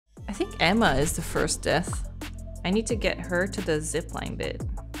I think Emma is the first death. I need to get her to the zipline bit.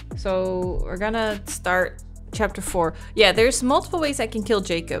 So we're gonna start chapter 4. Yeah, there's multiple ways I can kill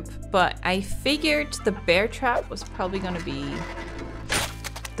Jacob, but I figured the bear trap was probably gonna be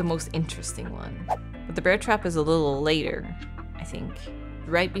the most interesting one. But the bear trap is a little later, I think.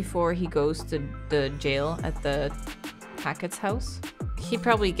 Right before he goes to the jail at the Hackett's house. He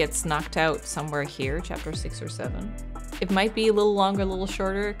probably gets knocked out somewhere here, chapter 6 or 7. It might be a little longer, a little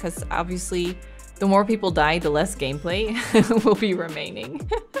shorter, because obviously the more people die, the less gameplay will be remaining.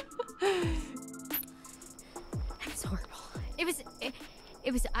 That's horrible. It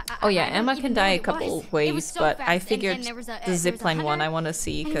was. Oh yeah, Emma can die a couple ways, so but I figured the zipline one I want to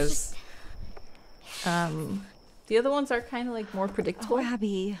see because the other ones are kind of like more predictable. Oh,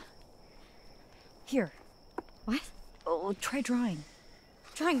 Abby. Here. What? Oh, try drawing.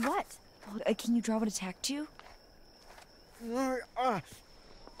 Drawing what? Oh, can you draw what attacked you?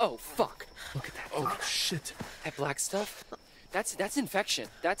 Oh fuck! Look at that. Oh shit! That black stuff. That's infection.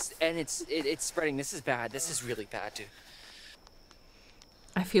 It's spreading. This is bad. This is really bad, dude.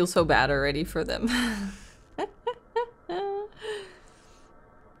 I feel so bad already for them.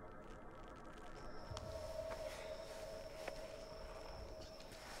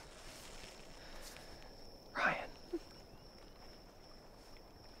 Ryan,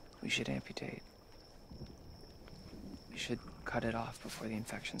 we should amputate. We should cut it off before the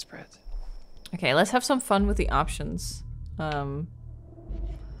infection spreads. Okay, let's have some fun with the options.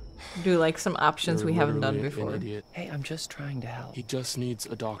 Do like some options we haven't done before. Hey, I'm just trying to help. He just needs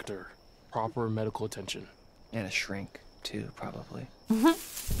a doctor. Proper medical attention. And a shrink, too, probably.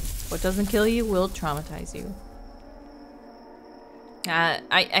 What doesn't kill you will traumatize you.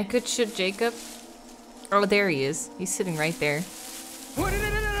 I could shoot Jacob. Oh, there he is. He's sitting right there. No,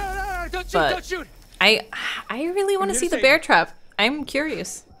 don't shoot, But don't shoot! I really want to see the bear trap. I'm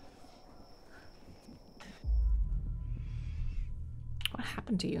curious. What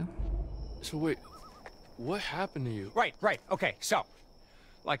happened to you? So wait, what happened to you? Right, okay, so,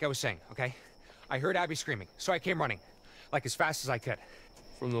 like I was saying, okay? I heard Abby screaming, so I came running, like as fast as I could.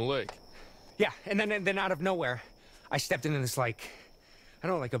 From the lake? Yeah, and then out of nowhere, I stepped into this like, I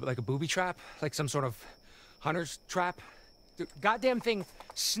don't know, like a booby trap, like some sort of hunter's trap. The goddamn thing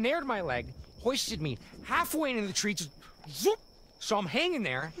snared my leg, hoisted me halfway into the tree, just zoop. So I'm hanging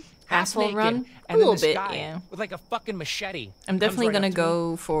there, half Asshole naked, run? and A little then this bit, guy yeah. with like a fucking machete. I'm comes definitely right gonna up to me,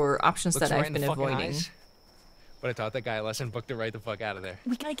 go for options looks that right I've in the been fucking avoiding. eyes. But I taught that guy a lesson, booked it right the fuck out of there.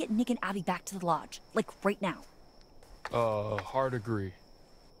 We gotta get Nick and Abby back to the lodge, like right now. Hard agree.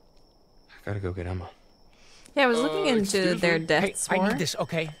 I gotta go get Emma. Yeah, I was looking into excuse their me? deaths Hey, I more. need this,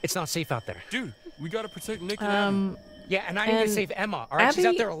 okay? It's not safe out there. Dude, we gotta protect Nick and Abby. Yeah, and I need to And save Emma, alright? She's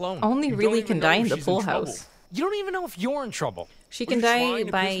out there alone. only You really don't can even die know in the she's in pool trouble. house. You don't even know if you're in trouble. She What, can are you die trying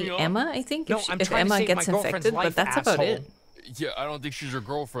to by piss me off? Emma, I think, No, if, I'm if trying to Emma save gets my girlfriend's infected, life, but that's about asshole. it. Yeah, I don't think she's your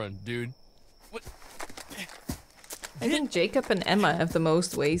girlfriend, dude. What? I think Jacob and Emma have the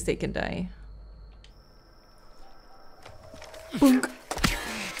most ways they can die. Boonk.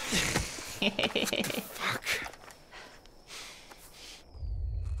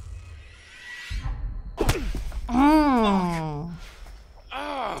 Oh.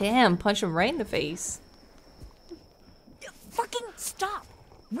 Damn, punch him right in the face. Fucking stop!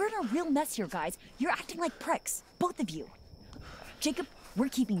 We're in a real mess here, guys. You're acting like pricks, both of you. Jacob, we're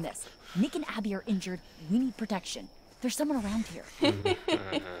keeping this. Nick and Abby are injured. We need protection. There's someone around here.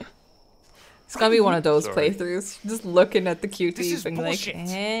 It's gonna be one of those Sorry. playthroughs. Just looking at the This cuties is being bullshit. like,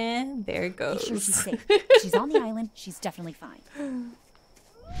 and there it Make sure goes. she's safe. She's on the island. She's definitely fine.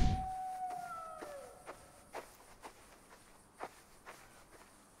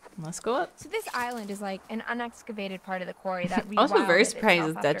 Let's go up. So this island is like an unexcavated part of the quarry that I was very rewilded surprised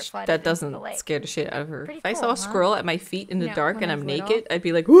itself that after it flooded that into the doesn't lake. scare the shit out of her. Pretty If I saw cool, a huh? squirrel at my feet in the You know, dark when and I I'm was naked, little, I'd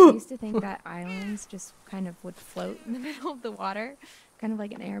be like, I whoa! used to think that islands just kind of would float in the middle of the water, kind of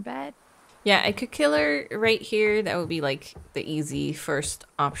like an airbed. Yeah, I could kill her right here. That would be like the easy first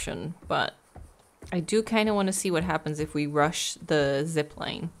option. But I do kind of want to see what happens if we rush the zip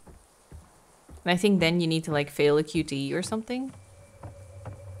line. And I think then you need to like fail a QTE or something.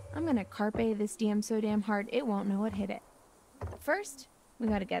 I'm gonna carpe this DM so damn hard it won't know what hit it. But first, we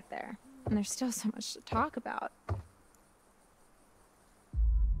gotta get there. And there's still so much to talk about.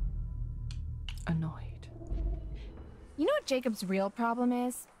 Annoyed. You know what Jacob's real problem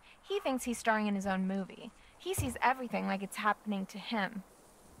is? He thinks he's starring in his own movie. He sees everything like it's happening to him.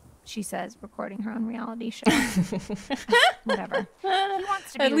 She says, recording her own reality show. Whatever. He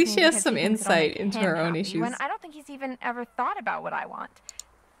wants to be At with least me she has because some he thinks it'll insight make into him her own happy, issues. When I don't think he's even ever thought about what I want.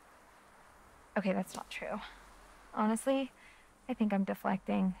 Okay, that's not true. Honestly, I think I'm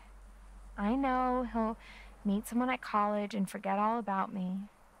deflecting. I know he'll meet someone at college and forget all about me.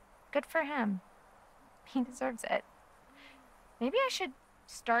 Good for him. He deserves it. Maybe I should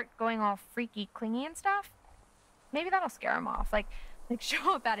start going all freaky, clingy and stuff. Maybe that'll scare him off. Like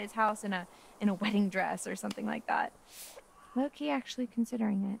show up at his house in a wedding dress or something like that. Low-key actually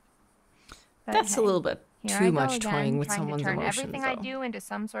considering it. But That's a hey, little bit here I too go much again, toying with trying to someone's turn emotions, everything though. I do into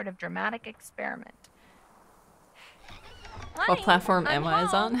some sort of dramatic experiment. What Honey, platform I'm Emma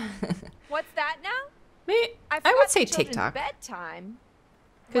is on? home. What's that now? I would say TikTok. Bedtime.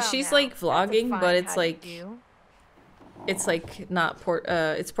 Because she's like vlogging, but it's like Do. it's like not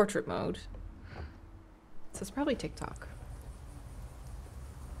it's portrait mode. So it's probably TikTok.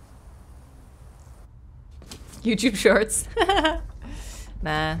 YouTube Shorts.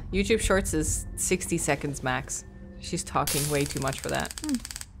 Nah, YouTube Shorts is 60 seconds max. She's talking way too much for that.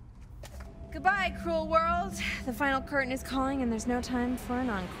 Goodbye, cruel world. The final curtain is calling, and there's no time for an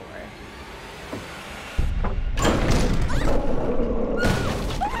encore.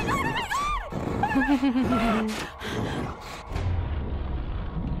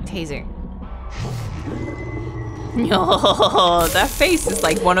 Taser. No, that face is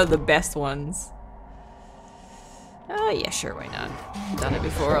like one of the best ones. Oh, yeah, sure, why not? Done it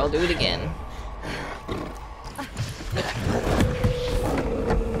before, I'll do it again.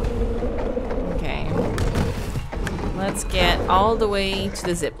 Okay. Let's get all the way to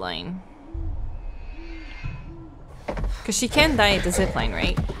the zip line. Because she can die at the zip line,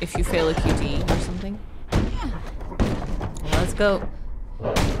 right? If you fail a QTE or something. Let's go.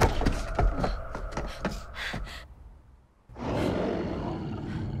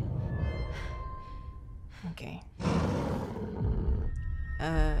 Okay.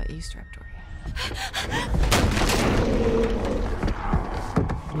 Use trapdoor.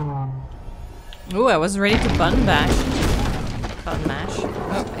 Ooh, I was ready to button bash. Button mash.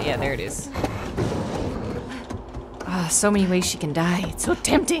 Oh, yeah, there it is. Ah, so many ways she can die. It's so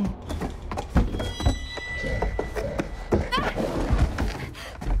tempting.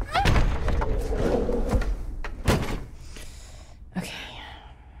 Okay.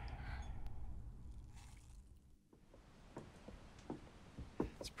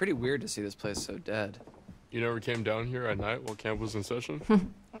 It's pretty weird to see this place so dead. You never came down here at night while camp was in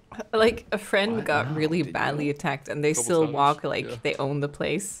session? Like, a friend What? got No. really Did badly you? attacked and they Couple still times, walk like yeah. they own the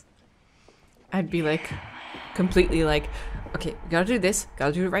place. I'd be like, completely like, okay, we gotta do this,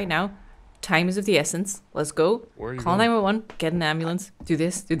 gotta do it right now. Time is of the essence. Let's go. Where are you Call going? 911, get an ambulance, do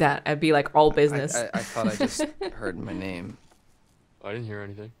this, do that. I'd be like all business. I thought I just heard my name. I didn't hear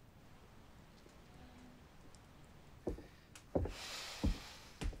anything.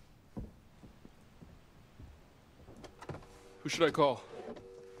 Who should I call?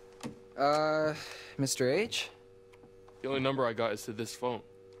 Mr. H? The only number I got is to this phone.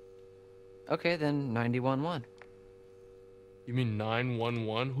 Okay, then 911. You mean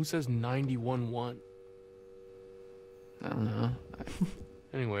 911? Who says 911? I don't know.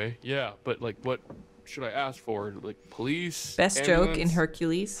 Anyway, yeah, but like, what should I ask for? Like, police? Best joke in ambulance?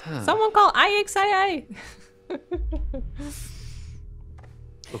 Hercules. Huh. Someone call IXII.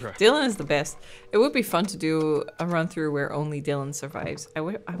 Okay. Dylan is the best. It would be fun to do a run through where only Dylan survives. I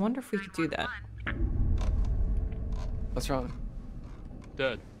wonder if we could do that. What's wrong?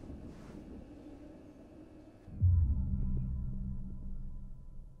 Dead.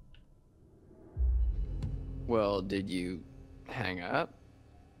 Well, did you hang up?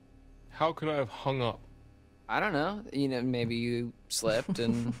 How could I have hung up? I don't know. You know, maybe you slipped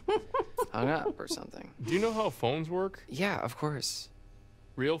and hung up or something. Do you know how phones work? Yeah, of course.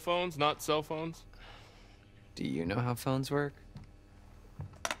 Real phones, not cell phones? Do you know how phones work?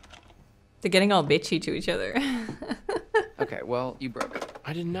 They're getting all bitchy to each other. Okay, well, you broke it.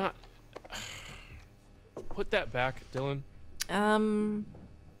 I did not. Put that back, Dylan.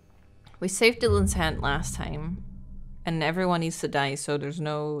 We saved Dylan's hand last time, and everyone needs to die. So there's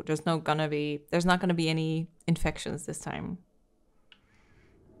not gonna be any infections this time.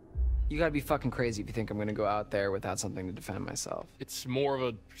 You gotta be fucking crazy if you think I'm gonna go out there without something to defend myself. It's more of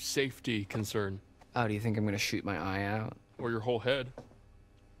a safety concern. Oh, do you think I'm gonna shoot my eye out? Or your whole head.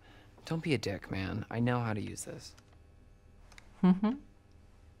 Don't be a dick, man. I know how to use this. Mm-hmm.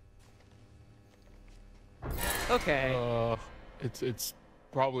 Okay. It's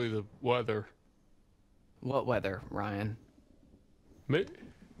probably the weather. What weather, Ryan? Maybe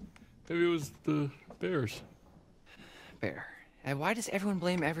it was the bears. Bear. And why does everyone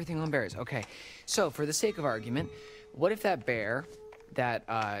blame everything on bears? Okay, so for the sake of argument, what if that bear that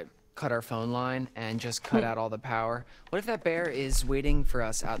cut our phone line and just cut out all the power, what if that bear is waiting for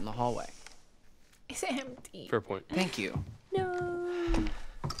us out in the hallway? It's empty. Fair point. Thank you. No.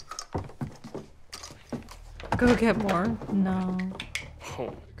 Go get more? No. Oh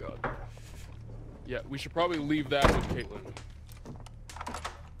my god. Yeah, we should probably leave that with Caitlin.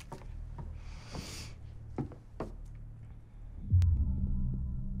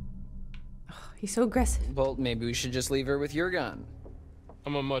 He's so aggressive. Well, maybe we should just leave her with your gun.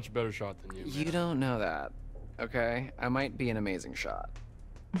 I'm a much better shot than you. You don't know that, okay? I might be an amazing shot.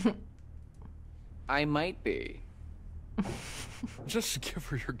 I might be. Just give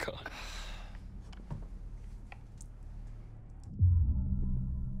her your gun.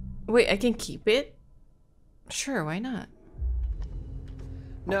 Wait, I can keep it? Sure, why not?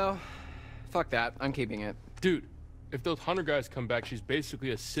 No, fuck that. I'm keeping it. Dude, if those hunter guys come back, she's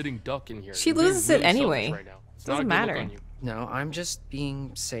basically a sitting duck in here. She You're being loses it really selfish anyway. Right now. It's Doesn't not a good look matter. on you. No, I'm just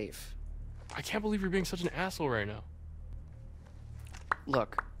being safe. I can't believe you're being such an asshole right now.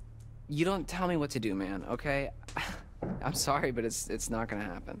 Look, you don't tell me what to do, man, okay? I'm sorry, but it's not gonna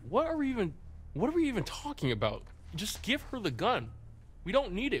happen. What are we even talking about? Just give her the gun. We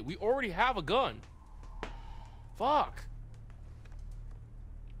don't need it. We already have a gun. Fuck.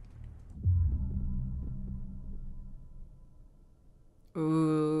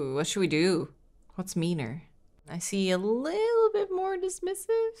 Ooh, what should we do? What's meaner? I see a little bit more dismissive.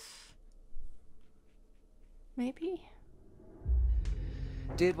 Maybe?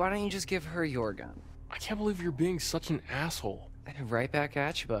 Dude, why don't you just give her your gun? I can't believe you're being such an asshole. Right back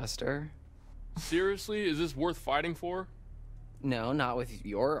at you, Buster. Seriously, is this worth fighting for? No, not with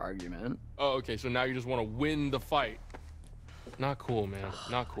your argument. Oh, okay, so now you just want to win the fight. Not cool, man.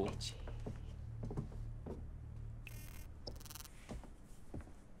 Not cool.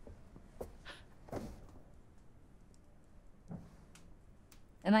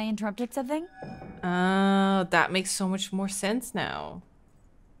 Am I interrupted something? That makes so much more sense now.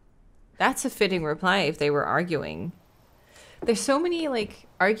 That's a fitting reply if they were arguing. There's so many, like,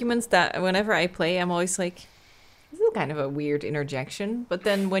 arguments that whenever I play, I'm always like, this is kind of a weird interjection. But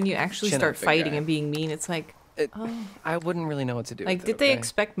then when you actually Chin start up, big fighting guy. and being mean, it's like, I wouldn't really know what to do like, with did it, they okay?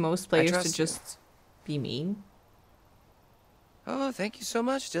 expect most players to trust you. just be mean? Oh, thank you so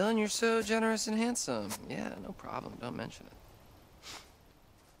much, Dylan. You're so generous and handsome. Yeah, no problem. Don't mention it.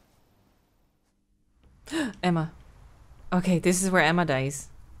 Emma. Okay, this is where Emma dies.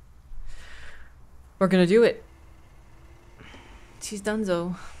 We're gonna do it. She's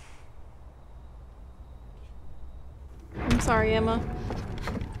donezo. I'm sorry, Emma.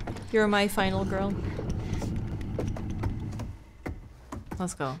 You're my final girl.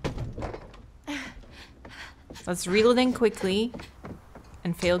 Let's go. Let's reel it in quickly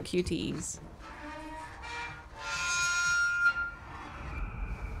and fail QTEs.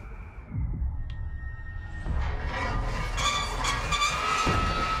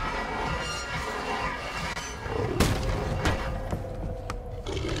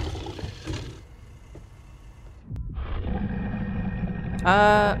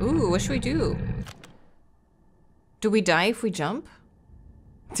 Ooh, what should we do? Do we die if we jump?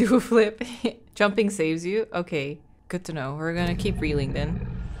 Do a flip. Jumping saves you? Okay, good to know. We're gonna keep reeling then.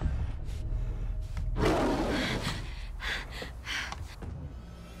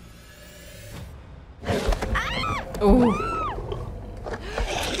 Oh.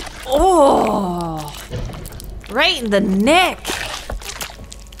 Oh. Right in the neck.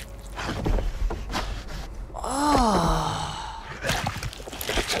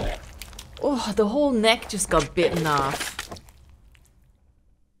 Oh, the whole neck just got bitten off.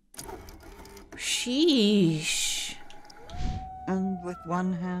 Sheesh. And with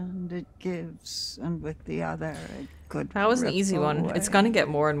one hand it gives, and with the other it could. That was an easy rip one. It's away. gonna get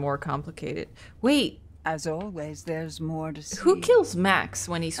more and more complicated. Wait, As always, there's more to see. who kills Max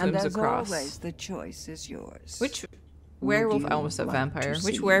when he And swims as across? always, the choice is yours. Which werewolf? you I almost said like to vampire.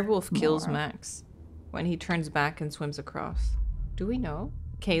 Which see werewolf kills more? Max when he turns back and swims across? Do we know?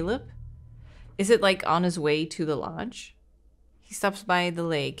 Caleb? Is it like on his way to the lodge? He stops by the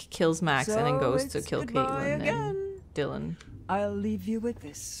lake, kills Max, and then So goes to it's kill goodbye Caitlin again. and Dylan. I'll leave you with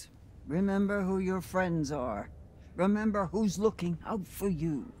this. Remember who your friends are. Remember who's looking out for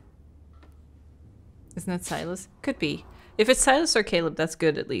you. Isn't that Silas? Could be. If it's Silas or Caleb, that's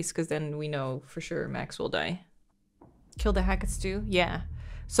good at least, because then we know for sure Max will die. Kill the Hacketts too? Yeah.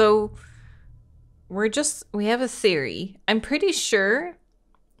 So we have a theory. I'm pretty sure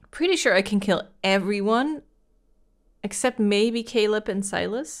I can kill everyone except maybe Caleb and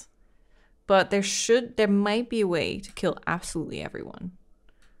Silas. But there might be a way to kill absolutely everyone.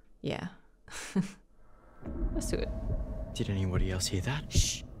 Yeah. Let's do it. Did anybody else hear that?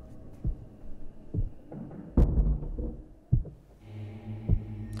 Shh.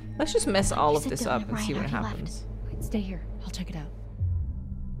 Let's just mess all of Sit this down, up and Ryan see what already left. happens. Wait, stay here. I'll check it out.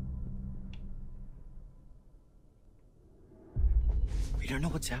 don't know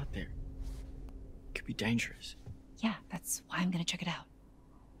what's out there. It could be dangerous. Yeah, that's why I'm gonna check it out.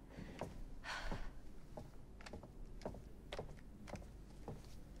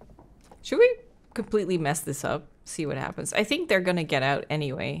 Should we completely mess this up? See what happens. I think they're gonna get out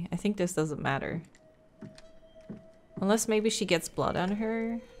anyway. I think this doesn't matter. Unless maybe she gets blood on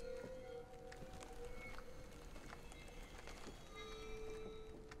her.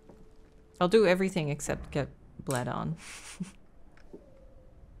 I'll do everything except get bled on.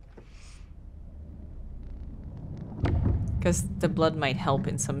 Because the blood might help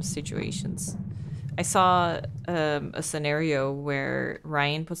in some situations. I saw a scenario where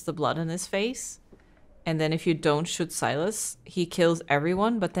Ryan puts the blood on his face, and then if you don't shoot Silas, he kills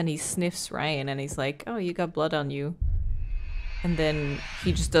everyone, but then he sniffs Ryan and he's like, oh, you got blood on you. And then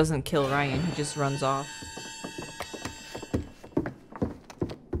he just doesn't kill Ryan, he just runs off.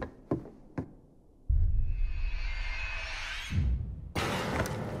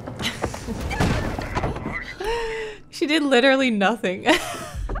 She did literally nothing.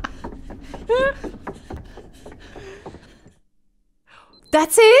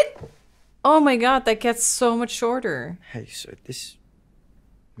 That's it? Oh my god, that gets so much shorter. Hey, so this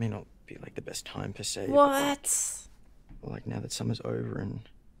may not be like the best time per se. What? But like now that summer's over and,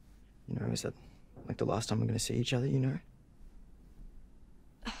 you know, is that like the last time we're gonna see each other, you know?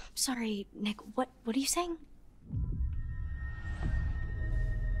 Sorry, Nick, what are you saying?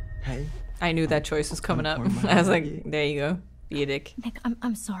 Hey. I knew that choice was coming up. I was like, there you go. Be a dick. Nick,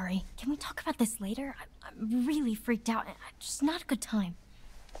 I'm sorry. Can we talk about this later? I'm really freaked out. It's just not a good time.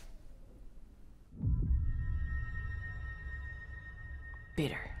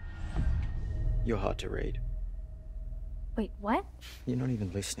 Bitter. You're hard to read. Wait, what? You're not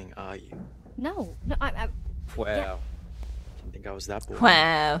even listening, are you? No, I Wow. Yeah. Didn't think I was that bored.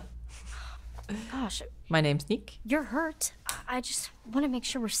 Wow. Gosh. My name's Nick. You're hurt. I just want to make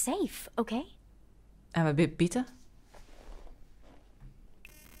sure we're safe, okay? I'm a bit bitter.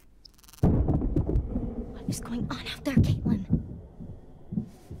 What is going on out there, Caitlin?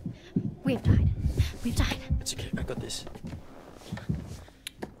 We've died. We've died. It's okay, I got this.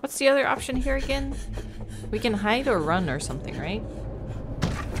 What's the other option here again? We can hide or run or something, right?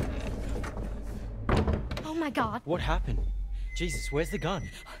 Oh my god. What happened? Jesus, where's the gun?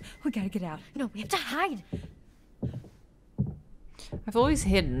 We gotta get out. No, we have to hide. I've always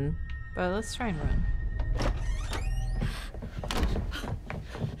hidden, but let's try and run.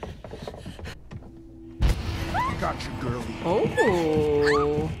 Got you, girlie.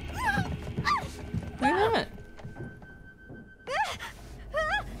 Oh. Look at that.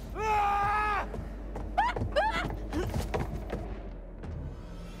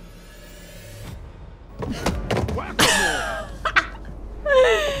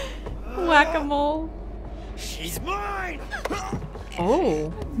 Whack-a-mole. She's mine!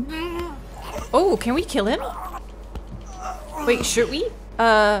 Oh. Oh, can we kill him? Wait, should we?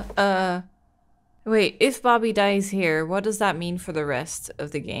 Wait, if Bobby dies here, what does that mean for the rest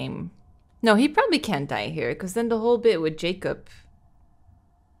of the game? No, he probably can't die here, because then the whole bit with Jacob...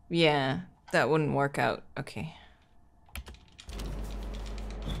 Yeah, that wouldn't work out. Okay.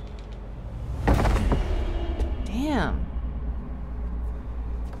 Damn.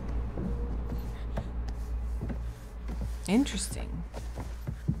 Interesting.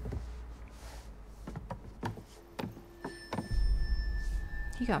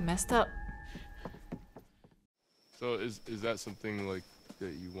 He got messed up. So is that something like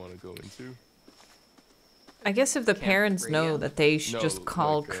that you want to go into? I guess if the parents know radio? that they should No, just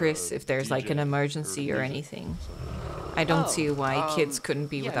call like, Chris if there's like an DJ emergency or music. anything. I don't see why kids couldn't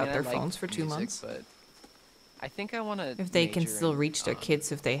be Yeah, I without mean, I their like phones for 2 music, months. But I think I want to. If they can still reach their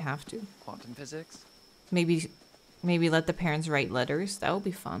kids if they have to. Quantum physics. Maybe let the parents write letters. That would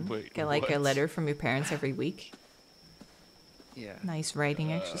be fun. Wait, Get like a what? letter from your parents every week. Yeah. Nice writing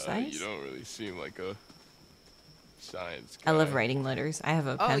You exercise. don't really seem like a science I love guy. writing letters. I have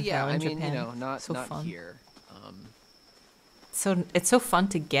a Oh pen yeah, pal in I mean, Japan. you know, not so not fun. here. So it's so fun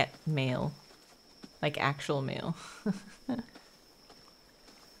to get mail, like actual mail.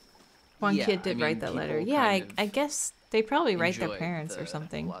 One Yeah, kid did I mean, write that letter. people Yeah, kind of I guess they probably write their enjoy parents or the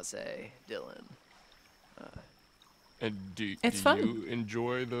something. Blasé Dylan. And do It's fun. you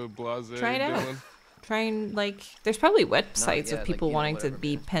enjoy the blase Try it out. Dylan? Try and like, there's probably websites yet, of like, people you know, wanting to whatever,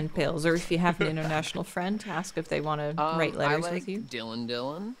 be man. pen pals, or if you have an international friend, ask if they want to write letters I like with you.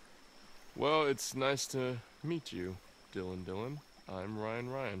 Dylan. Well, it's nice to meet you, Dylan. I'm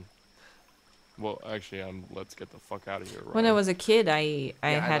Ryan. Well, actually, let's get the fuck out of here, Ryan. When I was a kid, I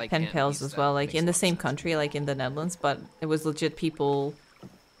I had like pen pals Cantonese, as that well, like makes in a the lot of same sense. country, like in the Netherlands, but it was legit people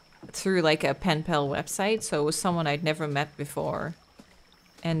through like a pen pal website, so it was someone I'd never met before.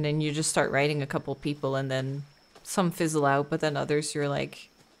 And then you just start writing a couple people, and then some fizzle out, but then others you're like,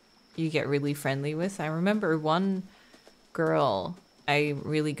 you get really friendly with. I remember one girl I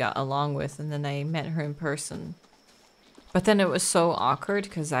really got along with, and then I met her in person. But then it was so awkward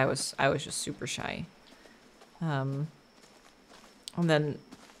because I was just super shy. And then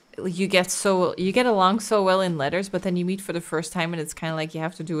you get along so well in letters, but then you meet for the first time and it's kind of like you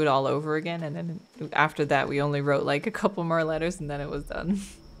have to do it all over again. And then after that, we only wrote like a couple more letters and then it was done.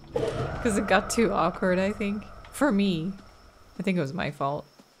 Because it got too awkward, I think. For me. I think it was my fault.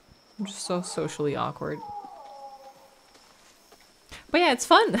 I'm just so socially awkward. But yeah, it's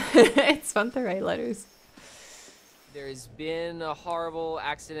fun. It's fun to write letters. There's been a horrible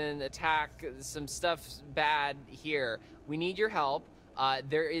accident, attack, some stuff bad here. We need your help.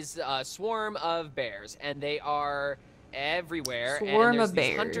 There is a swarm of bears, and they are everywhere. Swarm and there's of these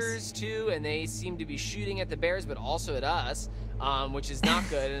bears. hunters too, and they seem to be shooting at the bears, but also at us, which is not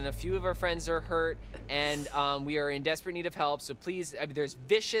good. And a few of our friends are hurt, and we are in desperate need of help. So please, there's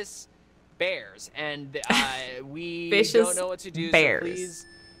vicious bears, and we don't know what to do. Bears. So please.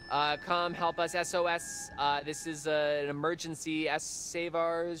 Come help us, SOS. This is an emergency. Save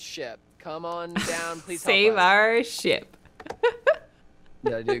our ship. Come on down, please. Save help us. our ship.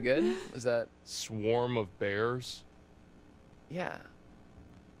 Did I do good? Was that? Swarm of bears? Yeah.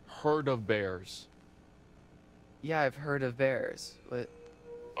 Herd of bears. Yeah, I've heard of bears. What?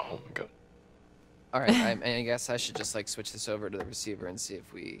 Oh my god. All right, I guess I should just like switch this over to the receiver and see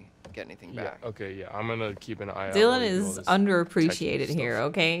if we get anything back. Yeah, okay, yeah. I'm gonna keep an eye out. Dylan while you do all is this underappreciated technical here, stuff.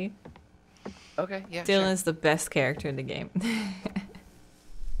 okay? Okay, yeah. Dylan sure. is the best character in the game.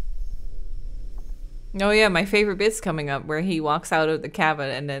 Oh yeah, my favorite bit's coming up where he walks out of the cabin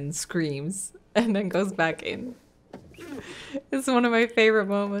and then screams and then goes back in. It's one of my favorite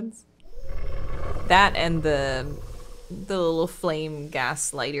moments. That and the little flame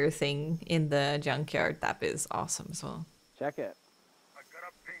gas lighter thing in the junkyard, that bit is awesome as well. Check it. I got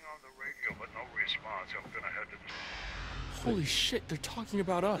a ping on the radio, but no response. I'm gonna head to... Holy shit, they're talking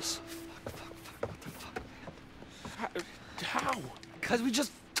about us. How? Because we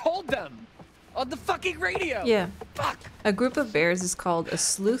just told them on the fucking radio. Yeah. Fuck. A group of bears is called a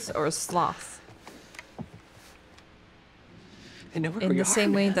sleuth or a sloth. In the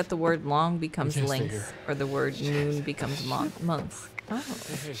same way that the word long becomes can't stay length, here. or the word moon becomes month. Oh.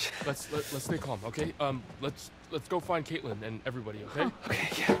 Hey, let's stay calm, okay? Let's go find Caitlin and everybody, okay? Okay,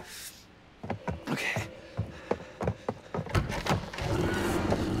 yeah. Okay.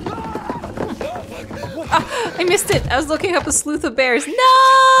 I missed it. I was looking up a sleuth of bears.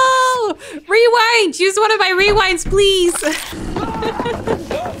 No! Rewind! Use one of my rewinds, please.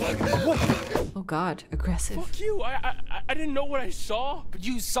 Oh God, aggressive. Fuck you! I didn't know what I saw. But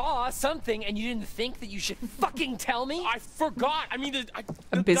you saw something and you didn't think that you should fucking tell me? I forgot. I mean, A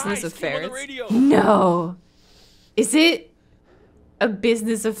the business guys of came on the ferrets? radio. No. Is it a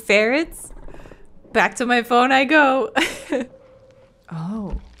business of ferrets? Back to my phone I go.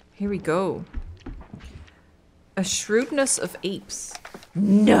 Oh, here we go. A shrewdness of apes.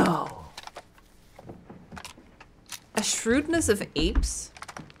 No. A shrewdness of apes,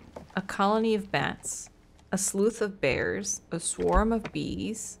 a colony of bats, a sleuth of bears, a swarm of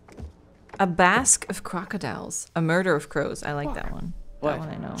bees, a basque of crocodiles, a murder of crows. I like that one. That one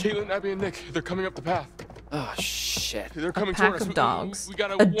I know. Caitlin, Abby, and Nick, they're coming up the path. Oh shit. They're A coming pack toward us. of dogs, We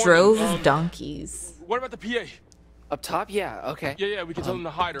gotta a warn drove them. of donkeys, What about the PA? Up top? Yeah, okay. Yeah, we can tell them to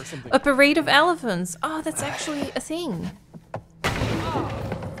hide or something. a parade of elephants. Oh, that's actually a thing.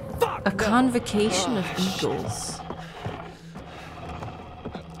 A convocation of eagles.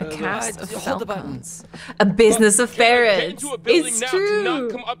 A cast of hold the button. falcons. A business of Get ferrets. into a building It's now. Do true.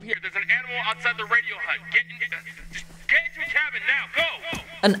 not come up here. There's an animal outside the radio hut. Just get into a cabin now. Go!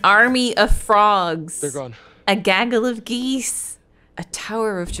 An army of frogs. They're gone. A gaggle of geese. A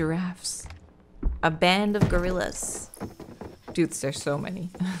tower of giraffes. A band of gorillas. Dudes, there's so many.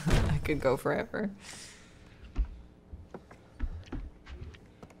 I could go forever.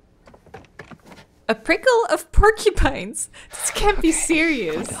 A prickle of porcupines. This can't be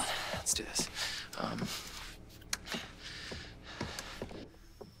serious. Let's do this. Come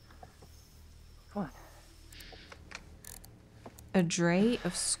on. A dray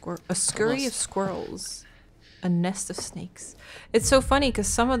of a scurry of squirrels. A nest of snakes. It's so funny because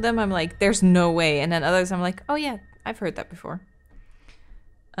some of them I'm like, there's no way. And then others I'm like, oh yeah, I've heard that before.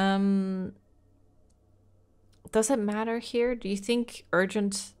 Does it matter here? Do you think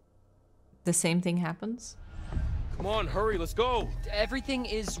urgent the same thing happens? Come on, hurry, let's go. Everything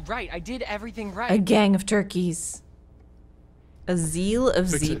is right. I did everything A right. gang of turkeys. A zeal of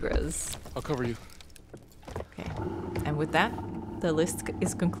Fix it. zebras. I'll cover you. Okay. And with that, the list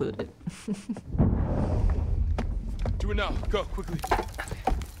is concluded. Do it now. Go, quickly.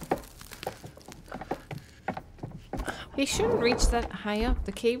 He shouldn't reach that high up.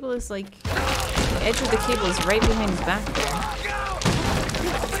 The cable is like... The edge of the cable is right behind his back there.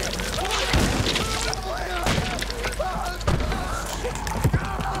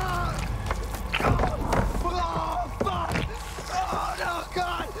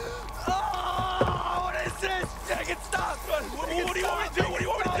 What do you want me to do? What do you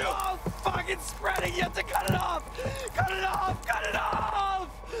want me to do? Oh, fucking spreading! You have to cut it off! Cut it off! Cut it off!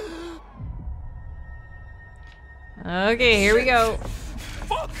 Okay, here we go.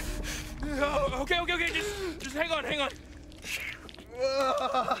 Fuck! Oh, okay. Just hang on.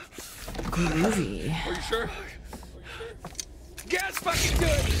 Groovy. Are you sure? Yeah, it's fucking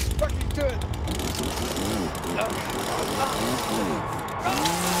good! Fucking good!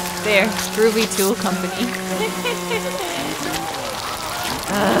 There, Groovy Tool Company.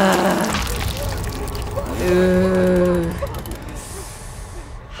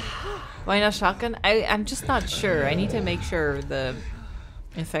 Why not shotgun? I'm just not sure. I need to make sure the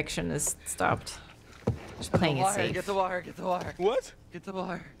infection is stopped. Just playing it safe. Get the wire. What? Get the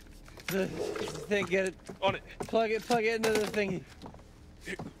wire. The thing, get it. On it. Plug it into the thingy.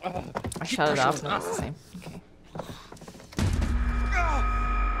 I shut it off. No, it's the same. Okay.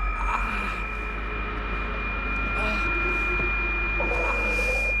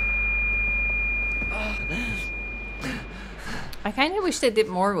 I kind of wish they did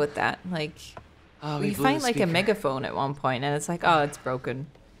more with that. Like, we find like a megaphone at one point, and it's like, oh, it's broken.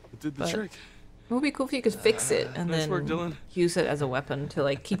 It did the But trick. it would be cool if you could fix it and Nice then work, Dylan. use it as a weapon to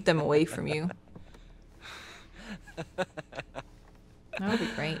like keep them away from you. That would be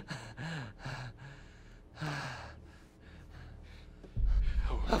great.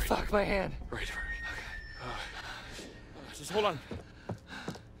 Oh, fuck my hand. Right. Okay. Just hold on.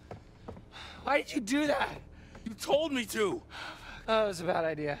 Why did you do that? You told me to. Oh, it was a bad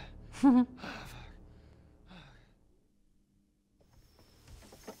idea.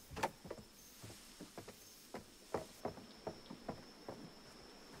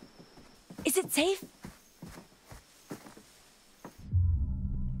 Is it safe?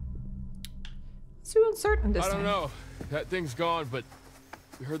 It's too uncertain this I time. don't know. That thing's gone, but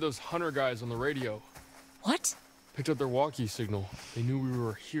we heard those hunter guys on the radio. What? Picked up their walkie signal. They knew we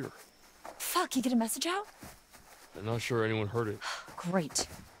were here. Fuck, you get a message out? I'm not sure anyone heard it. Great.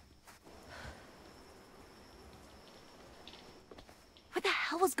 What the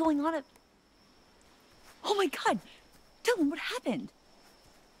hell was going on at... Oh my god! Dylan, what happened?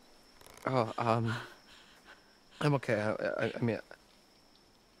 Oh, I'm okay. I mean,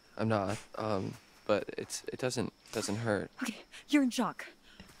 I'm not. But it doesn't hurt. Okay, you're in shock.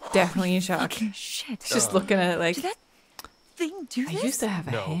 Definitely in shock. Fucking shit. Just looking at it like, Did that thing do I this? used to have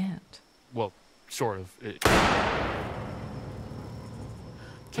a No. hand. Well, sort of. Wait,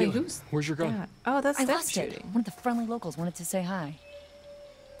 Caitlin, who's where's your gun? that? Oh, that's I them lost it. shooting. One of the friendly locals wanted to say hi.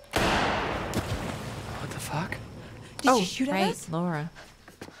 What the fuck? Did you shoot at right, us? Laura.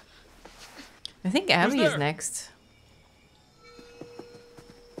 I think Abby is there? next.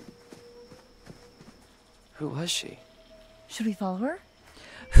 Who was she? Should we follow her?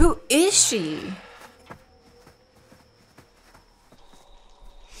 Who is she?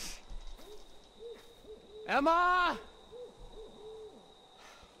 Emma!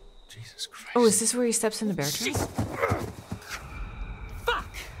 Jesus Christ. Oh, is this where he steps in the bear trap? Fuck!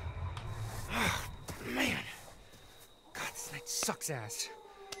 Oh, man. God, this night sucks ass.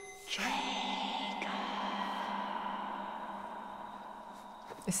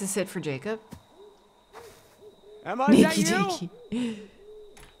 Is this it for Jacob? Emma, is that Nikki you? Jakey.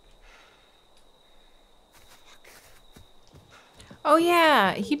 Oh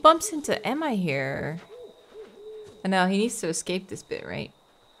yeah, he bumps into Emma here. And now he needs to escape this bit, right?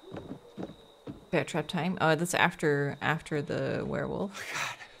 Bear trap time. Oh, that's after the werewolf.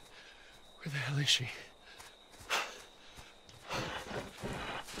 God. Where the hell is she?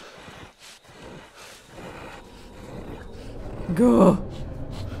 Go.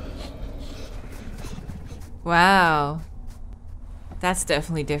 Wow. That's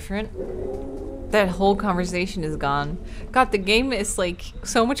definitely different. That whole conversation is gone. God, the game is like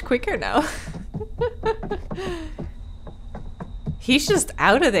so much quicker now. He's just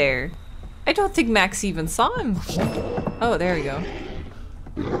out of there. I don't think Max even saw him. Oh, there we go.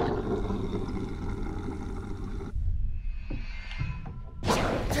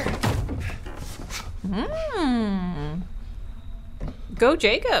 Go,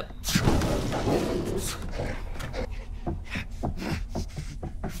 Jacob.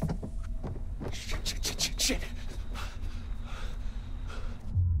 Shit.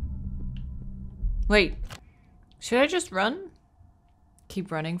 Wait. Should I just run?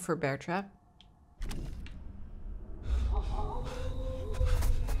 Keep running for bear trap?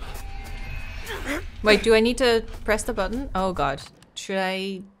 Wait, do I need to press the button? Oh god. Should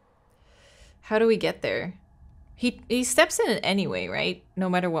I... How do we get there? He steps in it anyway, right? No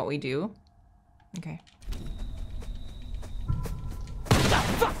matter what we do. Okay.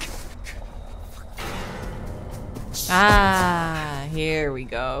 Ah, here we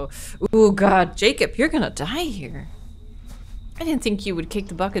go. Ooh, god, Jacob, you're gonna die here. I didn't think you would kick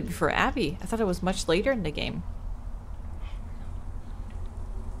the bucket before Abby. I thought it was much later in the game.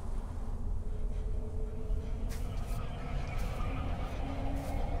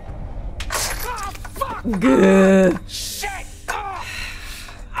 Good.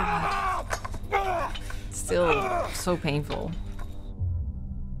 Still so painful.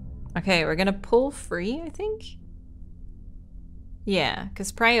 Okay, we're gonna pull free, I think. Yeah,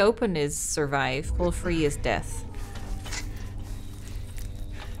 because pry open is survive, pull free is death.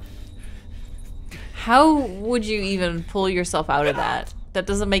 How would you even pull yourself out of that? That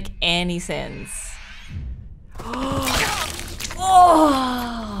doesn't make any sense. Oh!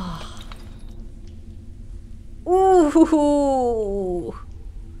 Ooh!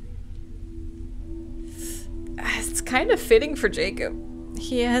 It's kind of fitting for Jacob.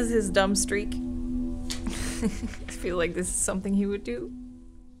 He has his dumb streak. I feel like this is something he would do.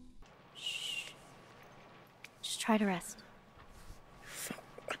 Shh. Just try to rest.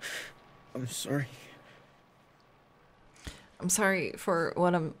 I'm sorry. I'm sorry for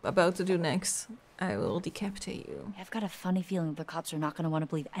what I'm about to do next. I will decapitate you. I've got a funny feeling the cops are not going to want to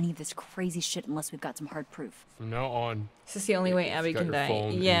believe any of this crazy shit unless we've got some hard proof. From now on. This is the only way Abby can die.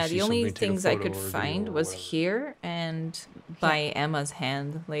 Yeah, the only things I could find was here and by Emma's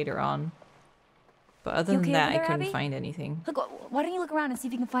hand later on. But other than that, I couldn't find anything. Look, why don't you look around and see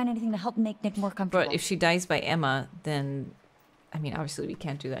if you can find anything to help make Nick more comfortable? But if she dies by Emma, then... I mean, obviously we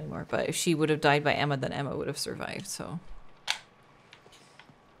can't do that anymore, but if she would have died by Emma, then Emma would have survived, so...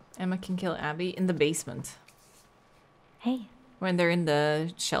 Emma can kill Abby in the basement. Hey. When they're in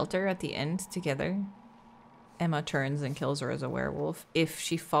the shelter at the end together, Emma turns and kills her as a werewolf if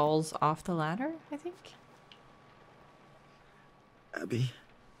she falls off the ladder, I think. Abby,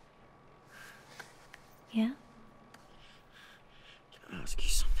 Yeah? can I ask you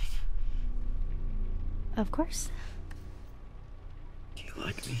something? Of course. Do you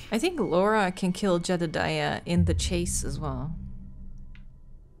like me? I think Laura can kill Jedediah in the chase as well.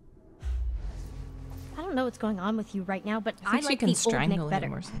 I don't know what's going on with you right now, but I think she can strangle Nick better.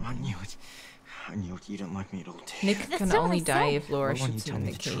 him or something. I knew it. I knew it. You don't like me at all, do you? Nick That's can not what only I die said. if Laura Why won't you shoots him tell in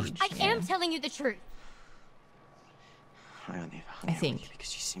me the the truth? cage. I am telling you the truth. I only I think.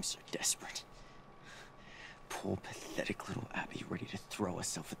 because you seem so desperate. Poor, pathetic little Abby, ready to throw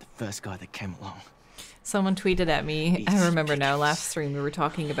herself at the first guy that came along. Someone tweeted at me, I remember now, last stream we were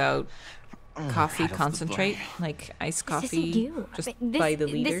talking about coffee right off the concentrate, brain. like iced This coffee, isn't you. just This- by the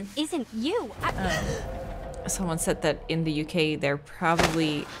liter. This isn't you. Someone said that in the UK they're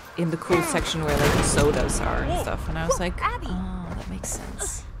probably in the cool section where like the sodas are and stuff, and I was like, Abby. oh, that makes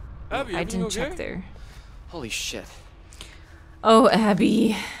sense. Abby, I everything didn't check okay? there. Holy shit. Oh,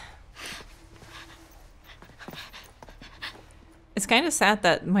 Abby. It's kind of sad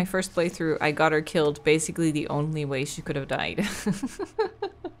that my first playthrough, I got her killed basically the only way she could have died.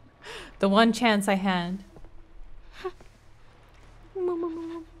 The one chance I had.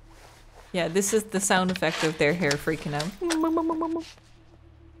 Yeah, this is the sound effect of their hair freaking out.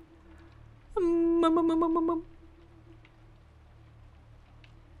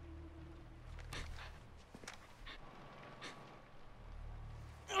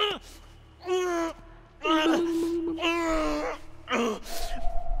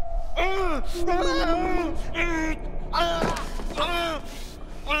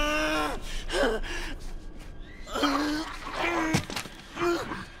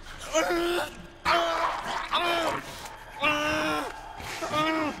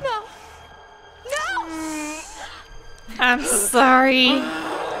 I'm sorry.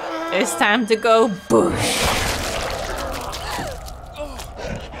 It's time to go bush.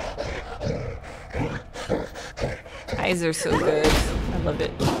 Eyes are so good. I love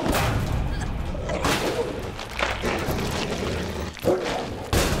it.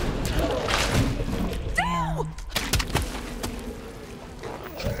 Damn.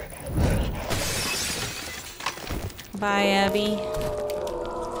 Bye, Abby.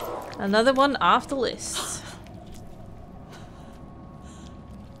 Another one off the list.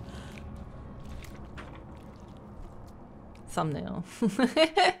 Thumbnail.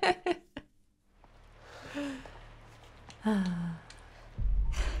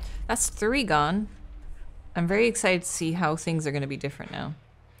 That's 3 gone. I'm very excited to see how things are going to be different now.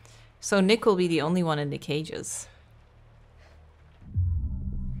 So Nick will be the only one in the cages.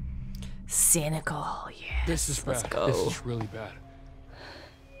 Cynical, yeah. This is Let's bad. go. This is really bad.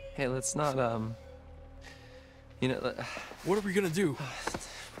 Hey, let's not, you know, What are we gonna do?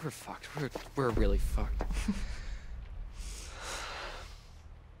 we're fucked. We're really fucked.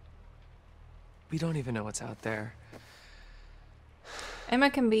 We don't even know what's out there. Emma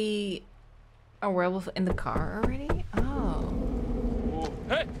can be a werewolf in the car already? Oh. Whoa.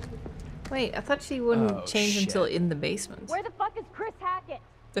 Hey! Wait, I thought she wouldn't Oh, change shit. until in the basement. Where the fuck is Chris Hackett?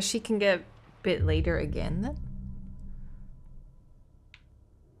 So she can get bit later again then?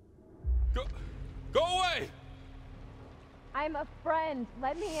 Go away! I'm a friend.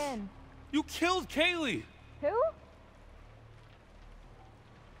 Let me in. You killed Kaylee! Who?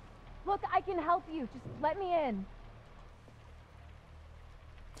 Look, I can help you. Just let me in.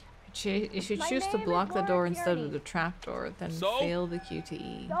 You should My choose to name is block the Laura door instead Kearney. of the trap door, then So? fail the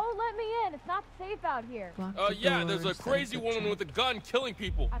QTE. Don't let me in. It's not safe out here. Block the Yeah, door there's a instead of crazy the woman trap. with a gun killing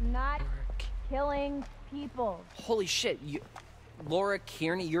people. I'm not killing people. Holy shit, Laura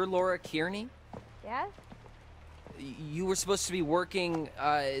Kearney? You're Laura Kearney? Yes? You were supposed to be working,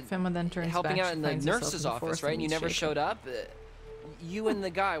 Femma then turns helping back, out she in the finds herself nurse's in the office, forest right? and And you meets never Jacob. showed up? You and the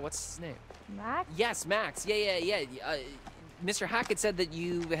guy, what's his name? Max? Yes, Max. Yeah. Mr. Hackett said that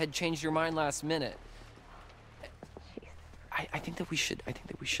you had changed your mind last minute. I think that we should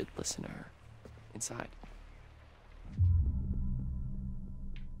listen to her inside.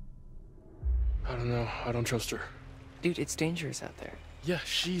 I don't know. I don't trust her. Dude, it's dangerous out there. Yeah,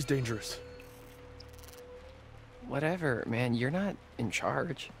 she's dangerous. Whatever, man. You're not in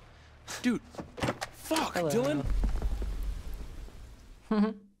charge. Dude, fuck, Hello.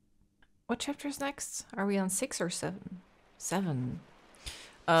 Dylan. What chapter's next? Are we on 6 or 7? 7.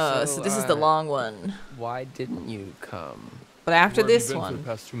 So this is the long one. Why didn't you come? But after Where have you this been for one, the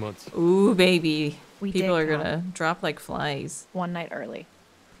past 2 months? ooh baby, We people did are come. gonna drop like flies. One night early.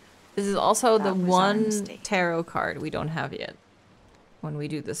 This is also That the was our one mistake. tarot card we don't have yet when we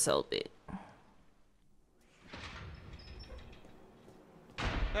do the cell bit.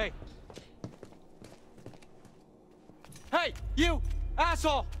 Hey. Hey, you!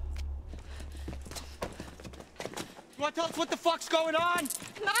 Asshole! You wanna tell us what the fuck's going on?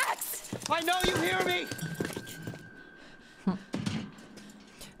 Max! I know you hear me!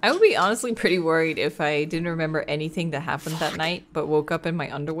 I would be honestly pretty worried if I didn't remember anything that happened that night, but woke up in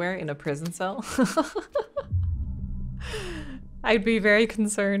my underwear in a prison cell. I'd be very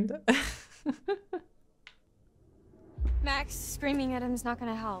concerned. Max, screaming at him is not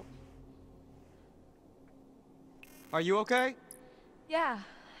gonna help. Are you okay? Yeah,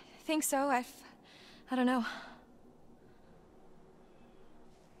 I think so. I don't know.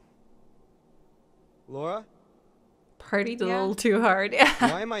 Laura? Partied a Yeah. little too hard.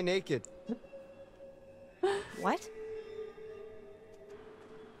 Why am I naked? What?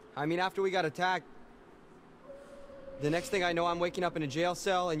 I mean, after we got attacked, the next thing I know, I'm waking up in a jail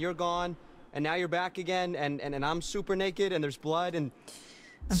cell and you're gone, and now you're back again, and I'm super naked, and there's blood and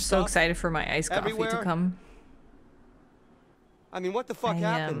I'm so stuff excited for my iced coffee to everywhere. come. I mean, what the fuck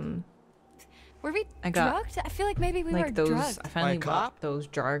happened? Were we I got, drugged? I feel like maybe we were like those, drugged. I finally By a bought cop? those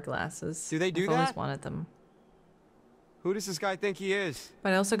jar glasses. Do they do I've always that? wanted them. Who does this guy think he is?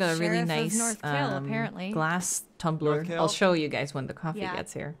 But I also got a really Sheriff of nice North Kill, apparently. glass tumbler. North Kill? I'll show you guys when the coffee Yeah.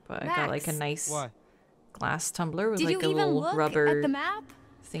 gets here. But I got like a Max. nice What? glass tumbler with Did like you a even little look rubber at the map?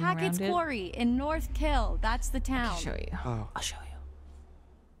 thing Hackett's around it. Quarry in North Kill. That's the town. I'll show you. Oh. I'll show you.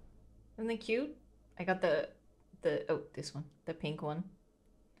 Isn't they cute? I got the this one, the pink one.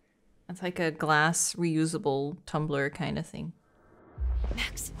 It's like a glass reusable tumbler kind of thing.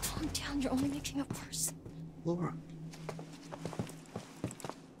 Max, calm down. You're only making it worse. Laura.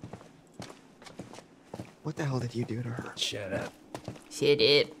 What the hell did you do to her? Shut up. Shit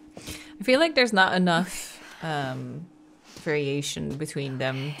it. I feel like there's not enough variation between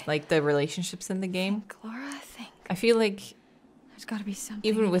them, like the relationships in the game. Laura, I think I feel like there's got to be something.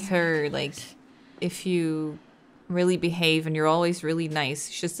 even in with here. her, like if you really behave and you're always really nice,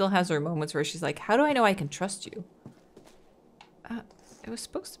 she still has her moments where she's like, how do I know I can trust you? It was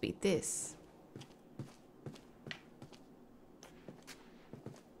supposed to be this.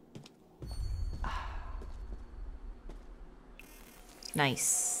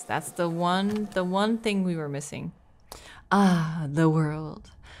 Nice. That's the one thing we were missing. Ah, the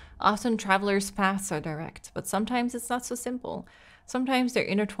world. Often travelers' paths are direct, but sometimes it's not so simple. Sometimes they're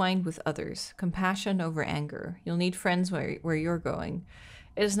intertwined with others. Compassion over anger. You'll need friends where you're going.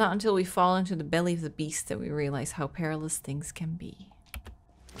 It is not until we fall into the belly of the beast that we realize how perilous things can be.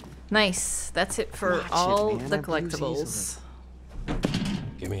 Nice. That's it for Watch it, all man. the I bruise collectibles.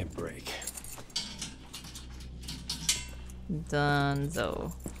 Give me a break.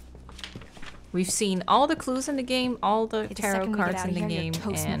 Dunzo. We've seen all the clues in the game, all the Hey, the tarot second we get cards out in of the here, game, you're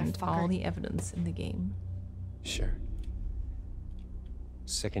toast, and all motherfucker. the evidence in the game. Sure.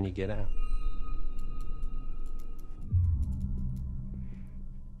 Second you get out.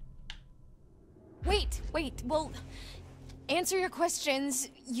 Wait. Well, answer your questions.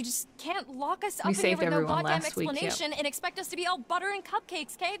 You just can't lock us up We in here saved with no everyone goddamn last week, yep. explanation and expect us to be all butter and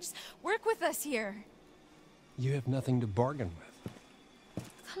cupcakes, okay? Just work with us here. You have nothing to bargain with.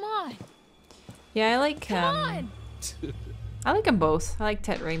 Come on. Yeah, I like Come on. I like them both. I like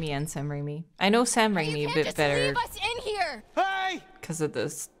Ted Raimi and Sam Raimi. I know Sam Raimi You a can't bit just better leave us in here. Hey! because of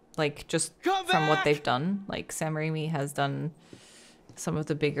this, like, just Come from what back! they've done. Like, Sam Raimi has done some of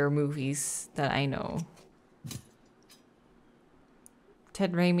the bigger movies that I know.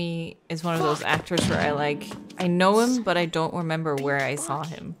 Ted Raimi is one of those actors where I know him, but I don't remember where I saw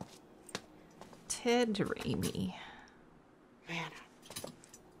him. Ted Raimi. Man,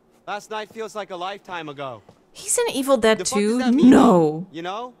 last night feels like a lifetime ago. He's in Evil Dead The fuck does 2? that mean? No! You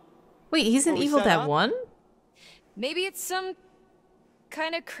know? Wait, he's in What we Evil set Dead up? 1? Maybe it's some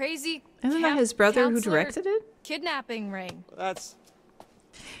kind of crazy Isn't that his brother who directed it? Kidnapping ring. That's...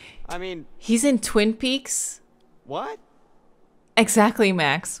 I mean, He's in Twin Peaks? what? Exactly,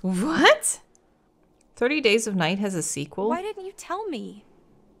 Max. What? 30 Days of Night has a sequel? Why didn't you tell me?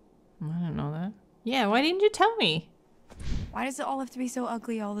 I didn't know that. Yeah, why didn't you tell me? Why does it all have to be so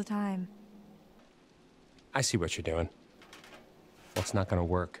ugly all the time? I see what you're doing. That's not gonna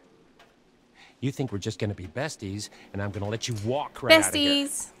work. You think we're just gonna be besties, and I'm gonna let you walk right out of here.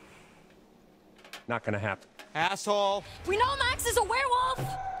 Besties! Not gonna happen. Asshole. We know Max is a werewolf!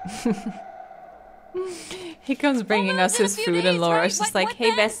 He comes bringing us his food, and Laura's just like,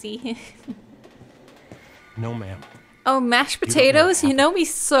 hey, Bessie. No, ma'am. Oh, mashed potatoes? You know me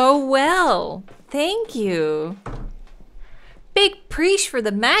so well. Thank you. Big preach for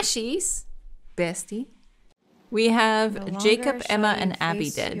the mashies, bestie. We have Jacob, Emma, and Abby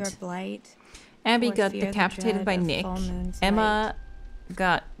dead. Abby got decapitated by Nick. Emma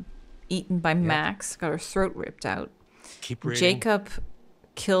got eaten by Max, got her throat ripped out. Keep reading. Jacob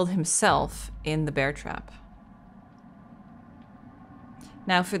killed himself in the bear trap.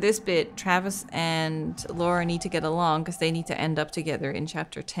 Now for this bit, Travis and Laura need to get along because they need to end up together in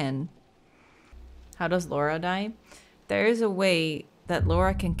chapter 10. How does Laura die? There is a way that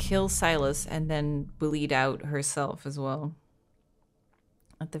Laura can kill Silas and then bleed out herself as well.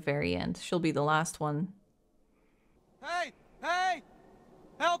 At the very end. She'll be the last one. Hey! Hey!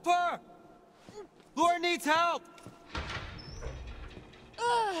 Help her! Laura needs help!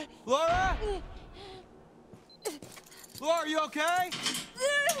 Laura? Laura, are you okay?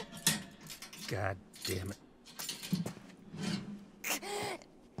 God damn it.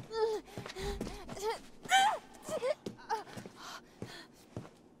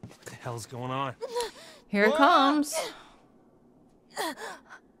 What the hell's going on? Here it comes.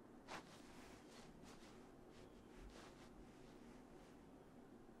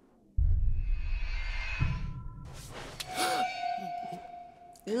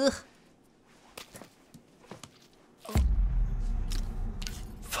 Ugh.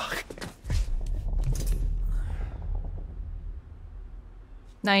 Fuck.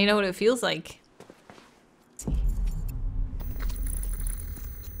 Now you know what it feels like.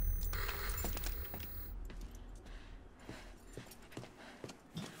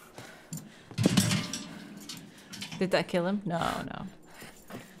 Did that kill him? No, no.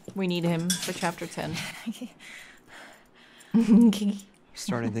 We need him for chapter 10.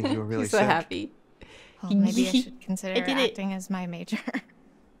 Starting to think you were really He's so sick. happy. Well, maybe I should consider I did it. acting as my major.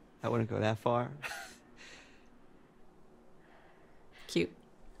 I wouldn't go that far. Cute.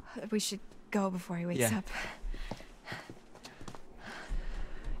 We should go before he wakes Yeah. up.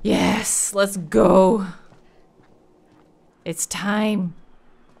 Yes, let's go. It's time.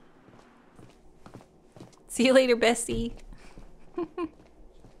 See you later, bestie.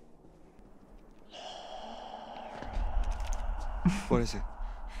 What is it?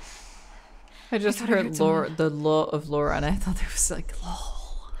 I just thought I heard heard Laura, the law of Laura, and I thought there was like,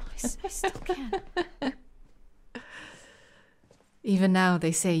 lol. I still can't. Even now,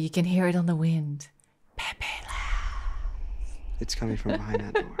 they say you can hear it on the wind. Pepe la. It's coming from behind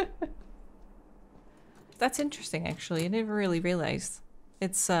that door. That's interesting, actually. I never really realized.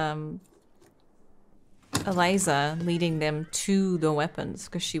 It's Eliza leading them to the weapons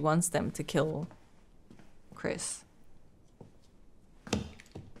because she wants them to kill Chris.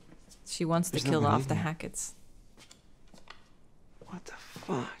 She wants There's to kill nobody off the in here. Hacketts. What the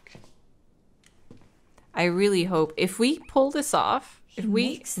fuck? I really hope if we pull this off, if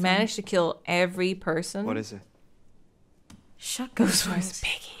we manage to kill every person. What is it? Shotguns.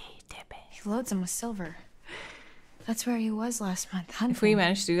 Piggy. He loads them with silver. That's where he was last month hunting. If we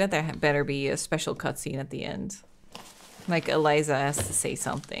manage to do that, there better be a special cutscene at the end. Like Eliza has to say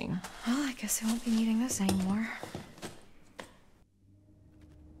something. Well, I guess I won't be needing this anymore.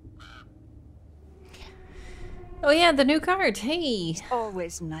 Oh yeah, the new card. Hey. It's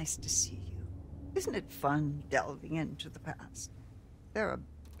always nice to see you. Isn't it fun delving into the past? They're a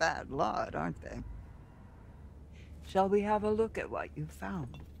bad lot, aren't they? Shall we have a look at what you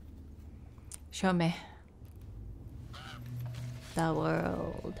found? Show me. The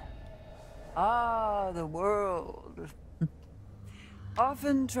world. Ah, the world.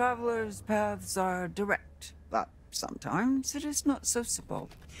 Often travelers' paths are direct, but sometimes it is not so simple.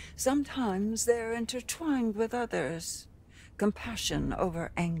 Sometimes they're intertwined with others. Compassion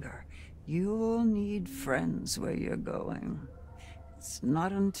over anger. You'll need friends where you're going. It's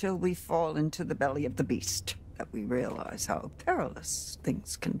not until we fall into the belly of the beast that we realize how perilous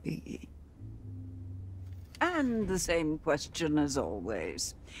things can be. And the same question as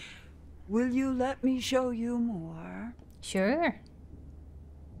always. Will you let me show you more? Sure.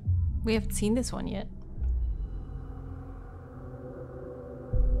 We haven't seen this one yet.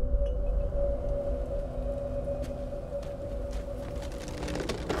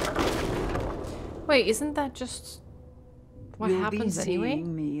 Wait, isn't that just what happens anyway? You'll be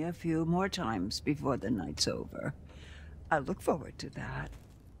seeing me a few more times before the night's over. I look forward to that,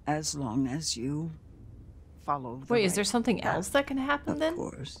 as long as you follow the Wait, is there right something path. else that can happen then? Of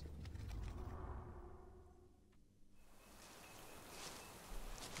course.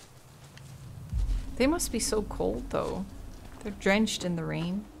 They must be so cold though. They're drenched in the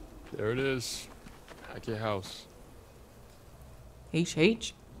rain. There it is. Hackett House.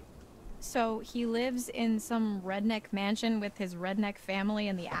 H. So he lives in some redneck mansion with his redneck family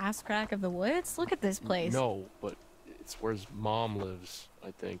in the ass crack of the woods? Look at this place. No, but it's where his mom lives,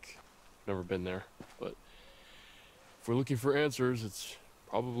 I think. Never been there, but if we're looking for answers, it's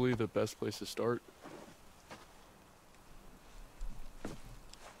probably the best place to start.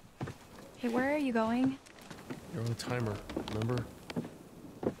 Hey, where are you going? You're on a timer, remember?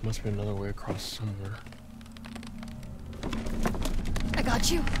 Must be another way across somewhere. I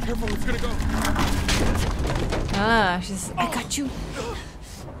got you. Careful, it's gonna go. Ah, I got you.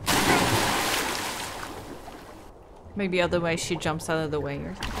 Maybe otherwise she jumps out of the way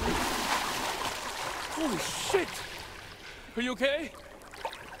or something. Holy shit! Are you okay?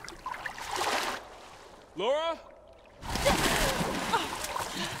 Laura?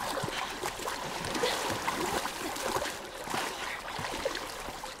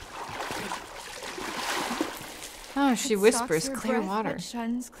 Oh, she whispers clear water.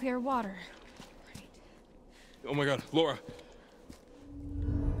 Shuns clear water. Oh my god, Laura.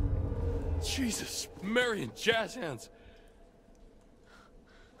 Jesus, Marion, jazz hands.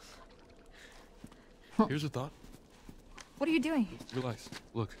 Here's a thought. What are you doing? Relax.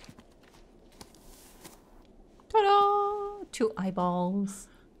 Look. Ta-da! 2 eyeballs.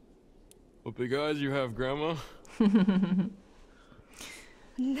 What big eyes you have, Grandma.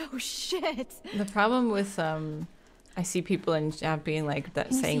 No shit. The problem with I see people in chat being like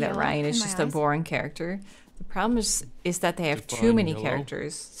that, saying that Ryan is just a boring character. The problem is that they have too many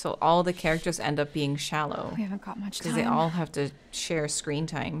characters, so all the characters end up being shallow. We haven't got much time. Because they all have to share screen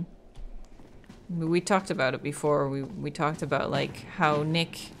time. We talked about it before. We talked about like how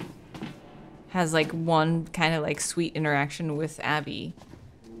Nick has like one kind of like sweet interaction with Abby,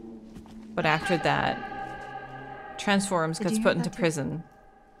 but after that, transforms, gets put into prison,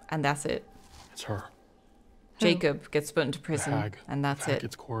 and that's it. It's her. Jacob gets put into prison, Hag. and that's it.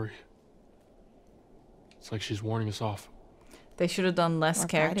 It's Quarry. It's like she's warning us off. They should have done less Or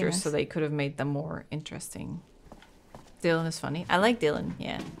characters so guiding us. they could have made them more interesting. Dylan is funny. I like Dylan,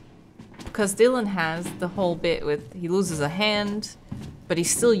 yeah. Because Dylan has the whole bit with he loses a hand, but he's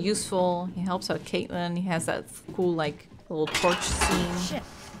still useful. He helps out Caitlin. He has that cool like little torch scene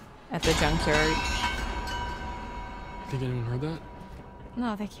at the junkyard. Think anyone heard that?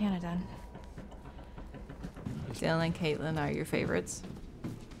 No, they can't have done. Dylan and Caitlin are your favorites.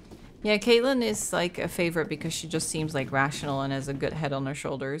 Yeah, Caitlin is like a favorite because she just seems like rational and has a good head on her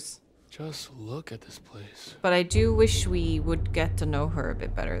shoulders. Just look at this place. But I do wish we would get to know her a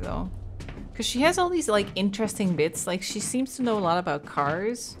bit better though. Because she has all these like interesting bits. Like she seems to know a lot about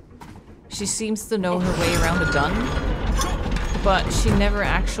cars. She seems to know her way around a gun. But she never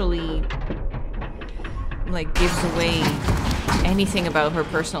actually like gives away anything about her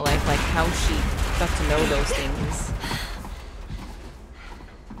personal life, like how she got to know those things.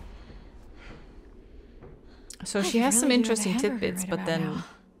 So she has some interesting tidbits, but then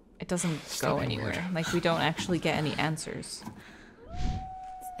it doesn't go anywhere. Like, we don't actually get any answers.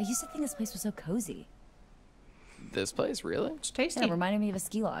 I used to think this place was so cozy. This place, really? It's tasty. Yeah, it reminded me of a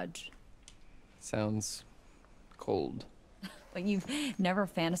ski lodge. Sounds cold. But you've never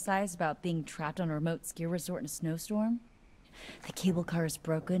fantasized about being trapped on a remote ski resort in a snowstorm? The cable car is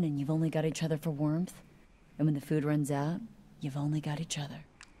broken and you've only got each other for warmth. And when the food runs out, you've only got each other.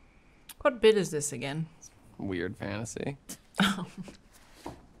 What bit is this again? Weird fantasy.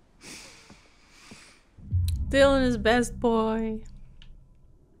 Dylan is best boy.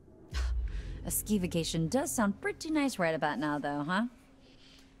 A ski vacation does sound pretty nice right about now, though, huh?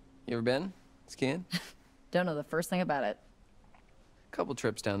 You ever been skiing? Don't know the first thing about it. Couple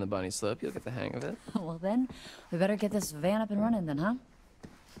trips down the bunny slope, you'll get the hang of it. Well then, we better get this van up and running then, huh?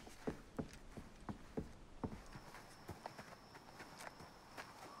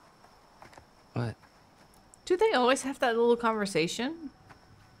 What? Do they always have that little conversation?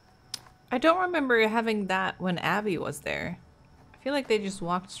 I don't remember having that when Abby was there. I feel like they just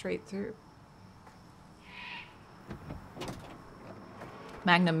walked straight through.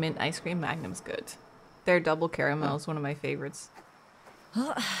 Magnum mint ice cream. Magnum's good. Their double caramel is one of my favorites.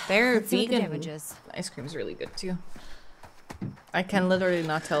 Their vegan ice cream is really good too. I can literally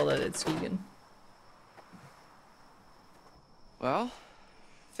not tell that it's vegan. Well,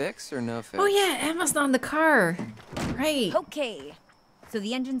 fix or no fix? Oh yeah, Emma's not in the car. Right. Okay. So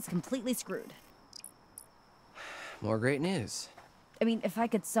the engine's completely screwed. More great news. I mean, if I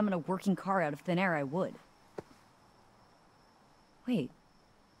could summon a working car out of thin air, I would. Wait.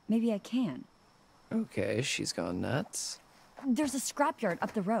 Maybe I can. Okay, she's gone nuts. There's a scrapyard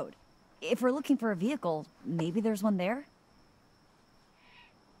up the road. If we're looking for a vehicle, maybe there's one there?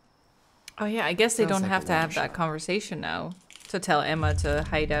 Oh yeah, I guess they Sounds don't like have a to have workshop. that conversation now to tell Emma to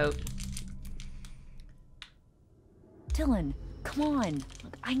hide out. Dylan, come on.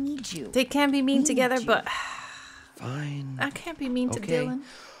 Look, I need you. They can be mean together, but Fine. I can't be mean to Okay. Dylan.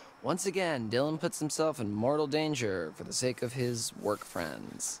 Once again, Dylan puts himself in mortal danger for the sake of his work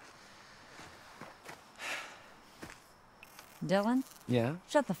friends. Dylan? Yeah?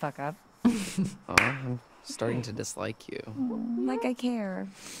 Shut the fuck up. Oh, I'm starting to dislike you. Like I care.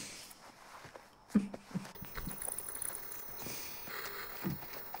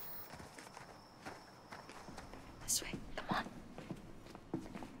 This way, come on.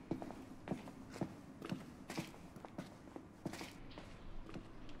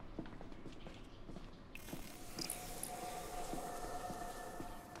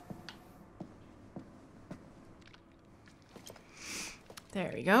 There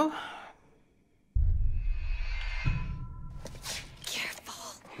we go.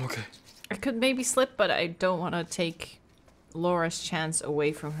 Okay. I could maybe slip, but I don't want to take Laura's chance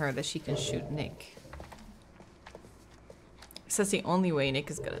away from her that she can shoot Nick. So that's the only way Nick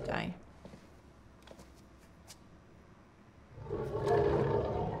is gonna die.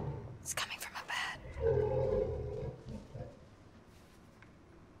 It's coming from a bed.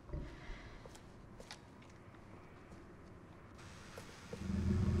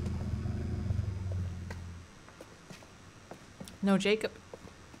 No, Jacob.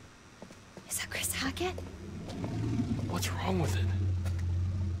 Is that Chris Hackett? What's wrong with it?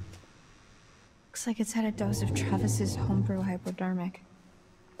 Looks like it's had a dose of Travis's homebrew hypodermic.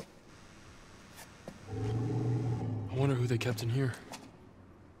 I wonder who they kept in here.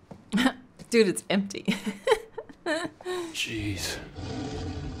 Dude, it's empty. Jeez.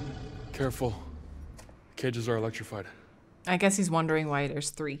 Careful. Cages are electrified. I guess he's wondering why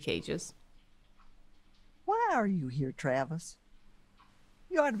there's 3 cages. Why are you here, Travis?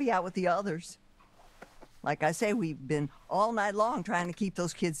 You ought to be out with the others. Like I say, we've been all night long trying to keep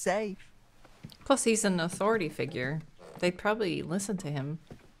those kids safe. Plus, he's an authority figure. They'd probably listen to him.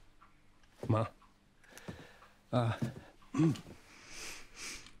 Ma.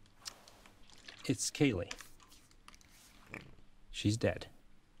 It's Kaylee. She's dead.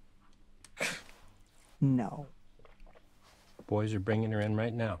 No. Boys are bringing her in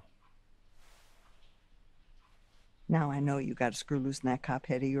right now. Now I know you got to screw loose in that cop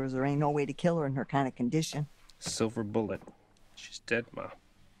head of yours. There ain't no way to kill her in her kind of condition. Silver bullet. She's dead, Ma.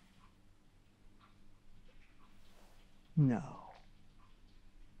 No.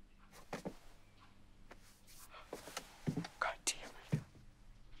 God damn it.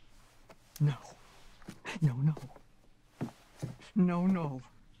 No. No, no. No, no.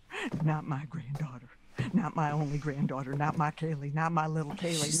 Not my granddaughter. Not my only granddaughter. Not my Kaylee. Not my little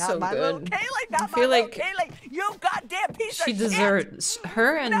Kaylee. She's Not so my good. little Kaylee. Not I my feel little like Kaylee. You goddamn piece of She shit. deserves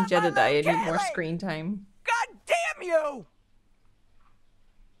her and Not my Jedediah little need more Kaylee. screen time. God damn you!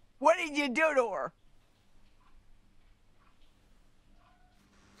 What did you do to her?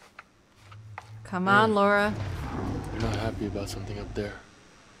 Come on, Laura. You're not happy about something up there.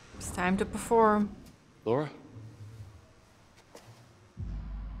 It's time to perform. Laura?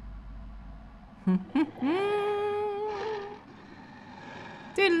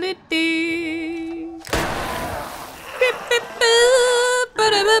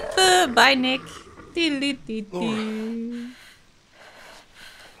 Bye, Nick. Laura.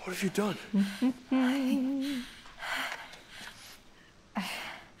 What have you done?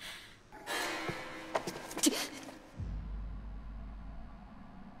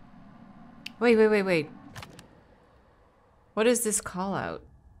 Wait. What is this call out?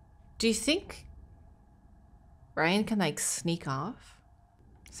 Do you think Ryan can like sneak off?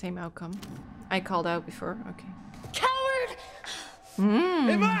 Same outcome. I called out before. Okay. Coward!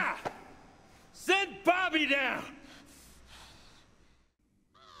 Hey, Ma! Send Bobby down!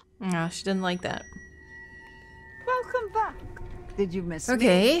 No, she didn't like that. Welcome back. Did you miss me?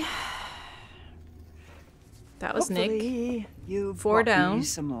 Okay. That was Hopefully Nick. You've 4 brought down. Me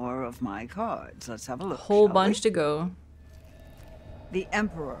some more of my cards. Let's have a look. Whole shall bunch we? to go. The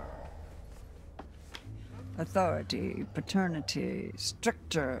Emperor. Authority, paternity,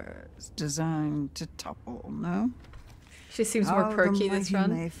 strictures, designed to topple, no? She seems How more the perky this mighty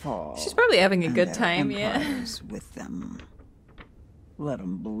run. may fall, She's probably having a and good their time, yeah. empires with them. Let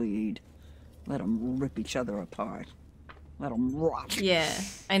them bleed. Let them rip each other apart. Let them rot. Yeah,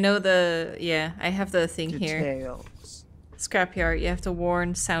 I know the... Yeah, I have the thing here. Details. Scrapyard, you have to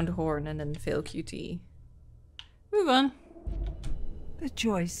warn, sound horn, and then fail QT. Move on. The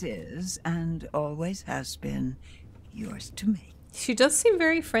choice is, and always has been, yours to make. She does seem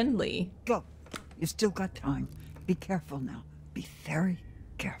very friendly. Go. You've still got time. Be careful now. Be very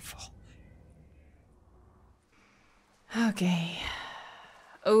careful. Okay.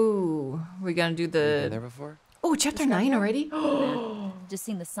 Oh, we're gonna do the... Been there before? Oh, chapter 9 already? Just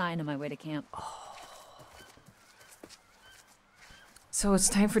seen the sign on my way to camp. So it's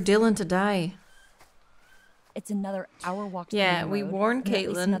time for Dylan to die. It's another hour walk to Yeah, the we road, warn and at least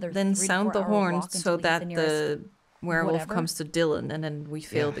Caitlin, another then 3 to sound 4 the hour horns walk so until we hit that the nearest the werewolf whatever. comes to Dylan, and then we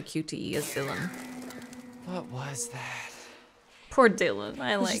fail Yeah. the QTE as Dylan. What was that? Poor Dylan,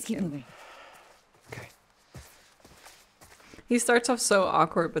 I Let's like just keep him. moving. Okay. He starts off so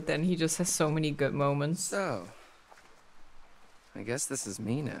awkward, but then he just has so many good moments. So, I guess this is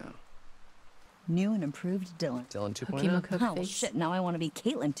me now. New and improved Dylan. Dylan 2.0. Cookie McCook Oh, face. shit, now I want to be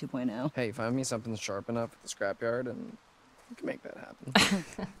Caitlin 2.0. Hey, find me something sharp enough at the scrapyard and we can make that happen.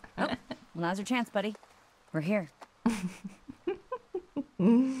 Well, now's your chance, buddy. We're here.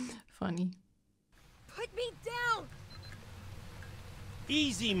 Funny. Put me down!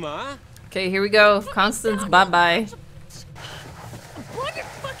 Easy, Ma. Okay, here we go. Constance, bye-bye. Blow your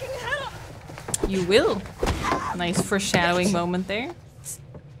fucking head up! You will. Nice foreshadowing moment there.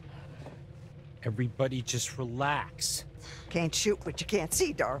 Everybody just relax. Can't shoot what you can't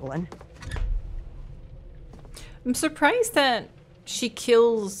see, darling. I'm surprised that she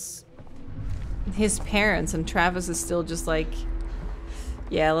kills his parents and Travis is still just like,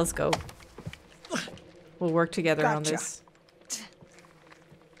 yeah, let's go. We'll work together on Gotcha. this.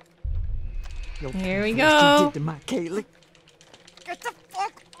 You'll Here we pay for what go. You did to my Kaylee. Get the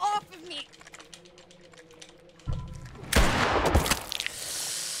fuck off of me!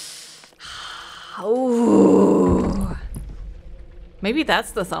 Oh. Maybe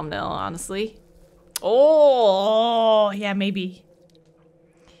that's the thumbnail, honestly. Oh, yeah, maybe.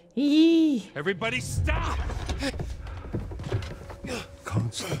 Eee. Everybody stop!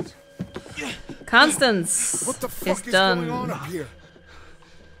 Constance. Constance What the fuck is is done. going on up here?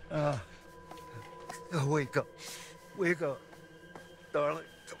 Wake up. Wake up. Darling,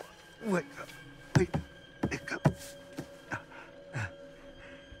 come on. Wake up. Wake up.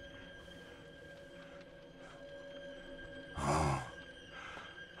 Oh.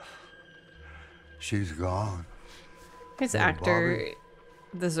 She's gone. His Oh, actor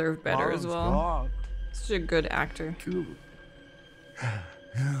deserved better as Mom's well. gone. Such a good actor.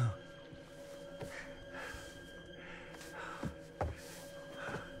 Yeah.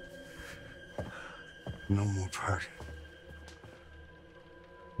 No more party.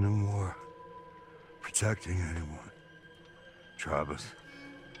 No more protecting anyone. Travis.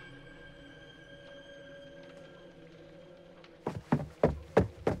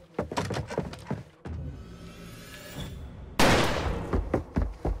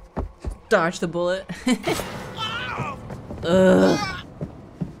 Dodge the bullet. Ugh.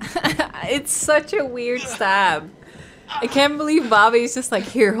 It's such a weird stab. I can't believe Bobby's just like,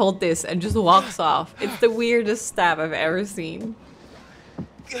 here, hold this, and just walks off. It's the weirdest stab I've ever seen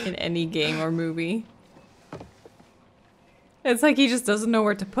in any game or movie. It's like he just doesn't know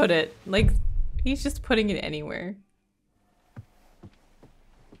where to put it. Like, He's just putting it anywhere.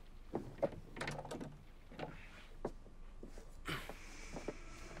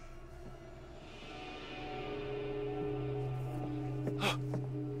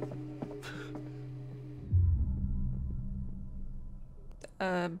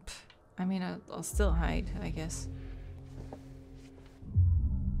 I mean, I'll still hide, I guess.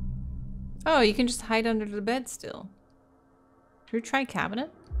 Oh, you can just hide under the bed still. Should we try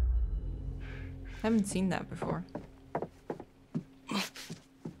cabinet? I haven't seen that before.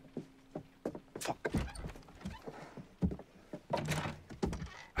 Fuck.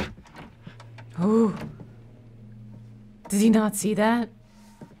 Oh. Did he not see that?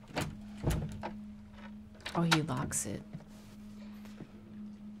 Oh, he locks it.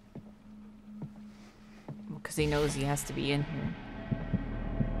 Because he knows he has to be in here.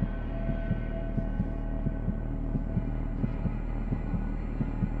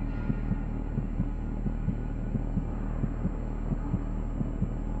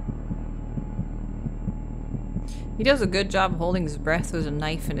 He does a good job holding his breath with a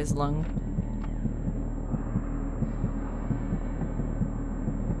knife in his lung.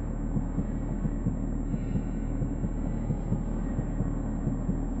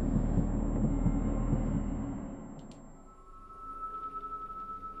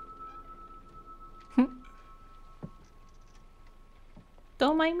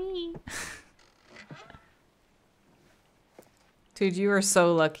 Don't mind me. Dude, you are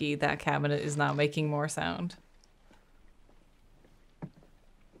so lucky that cabinet is not making more sound.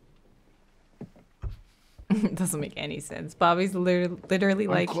 It doesn't make any sense. Bobby's literally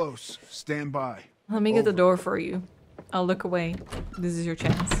like, I'm close. Stand by. let me get the door for you. I'll look away. This is your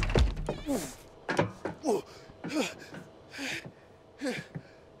chance.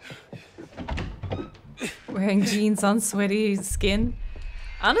 Wearing jeans on sweaty skin.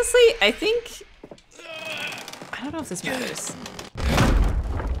 Honestly, I think... I don't know if this matters.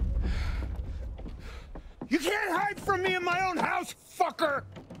 You can't hide from me in my own house, fucker!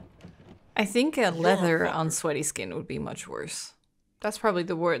 I think a leather on sweaty skin would be much worse. That's probably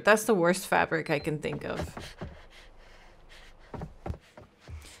the worst. That's the worst fabric I can think of.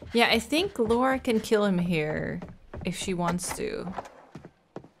 Yeah, I think Laura can kill him here if she wants to.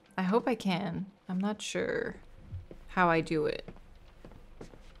 I hope I can. I'm not sure how I do it.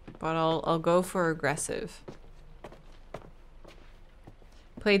 But I'll go for aggressive.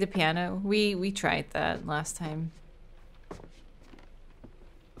 Play the piano. We tried that last time.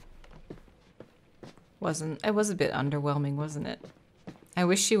 It was a bit underwhelming, wasn't it? I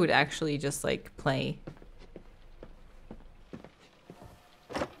wish she would actually just like play.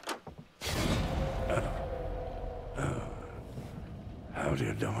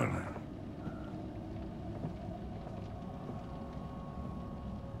 Howdy, darling.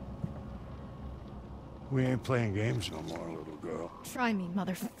 We ain't playing games no more, little girl. Try me,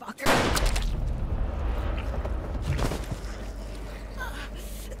 motherfucker.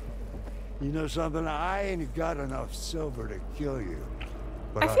 You know something? I ain't got enough silver to kill you.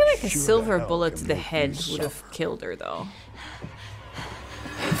 But I feel like a sure silver the hell bullet can to the make head you would have suffer. killed her though.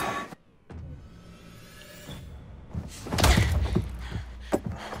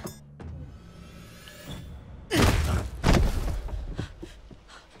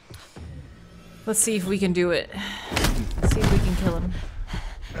 Let's see if we can do it. Let's see if we can kill him.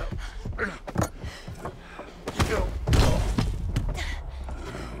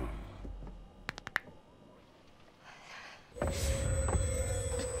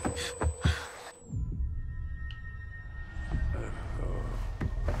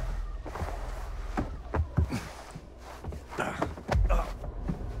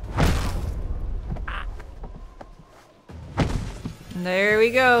 There we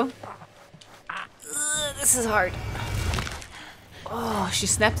go. This is hard. Oh, she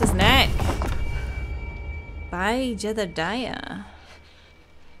snapped his neck. Bye, Jedediah.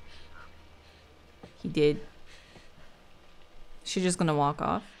 He did. She's just gonna walk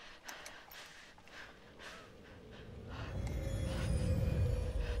off.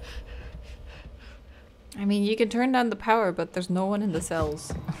 I mean, you can turn down the power, but there's no one in the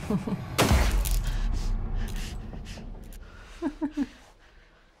cells.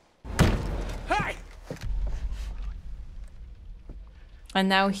 Hey! And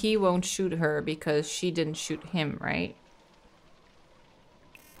now he won't shoot her because she didn't shoot him, right?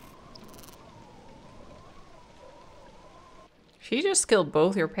 She just killed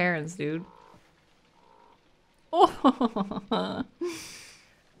both your parents, dude. Oh,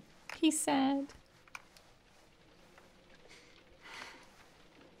 he's sad.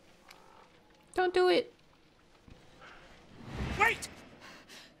 Don't do it. Wait!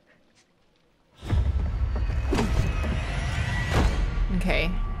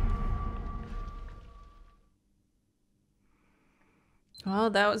 Okay. Well,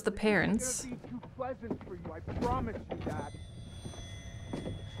 that was the parents. Too pleasant for you, I promise you that.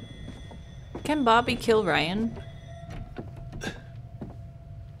 Can Bobby kill Ryan?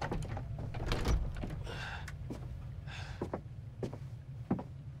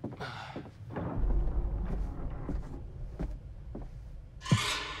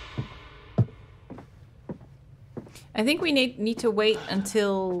 I think we need to wait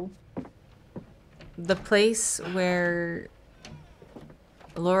until the place where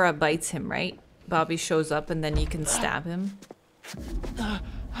Laura bites him, right? Bobby shows up and then you can stab him.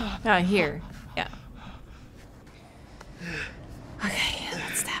 Ah, here. Yeah. Okay,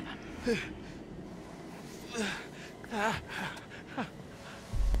 let's stab him.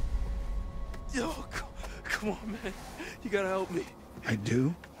 Yo, come on, man. You gotta help me. I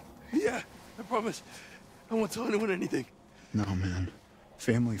do? Yeah, I promise. I won't tell anyone anything. No, man.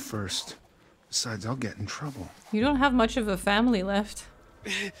 Family first. Besides, I'll get in trouble. You don't have much of a family left.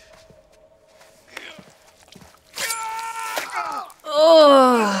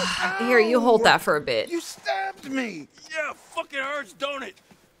 Oh, here, you hold that for a bit. You stabbed me! Yeah, fucking hurts, don't it?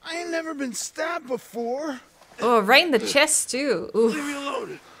 I ain't never been stabbed before. Oh, right in the chest, too. Oof. Leave me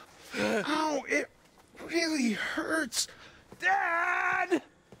alone. Ow, it really hurts. Dad!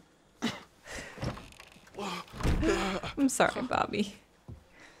 I'm sorry, Bobby.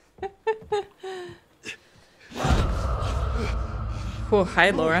 Oh, hi,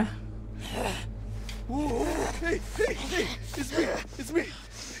 Laura. Whoa, hey, it's me.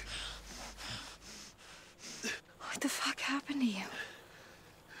 What the fuck happened to you?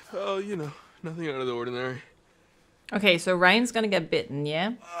 Oh, you know, nothing out of the ordinary. Okay, so Ryan's gonna get bitten,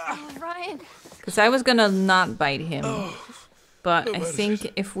 yeah? Oh, Ryan. Because I was gonna not bite him. But I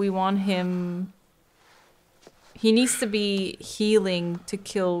think if we want him... He needs to be healing to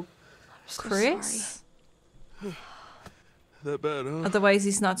kill Chris. That bad, huh? Otherwise,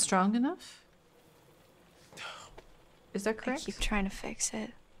 he's not strong enough. Is that correct? I keep trying to fix it.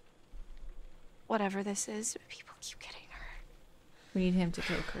 Whatever this is, people keep getting hurt. We need him to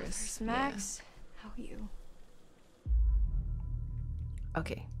kill Chris. There's Max. How are you?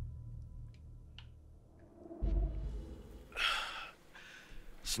 Okay.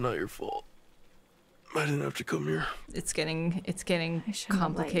 It's not your fault. I didn't have to come here. It's getting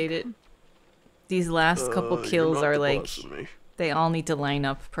complicated. These last couple kills are like, they all need to line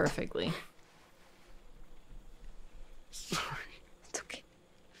up perfectly. Sorry. It's okay.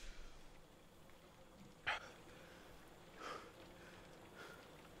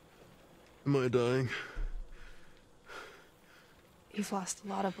 Am I dying? You've lost a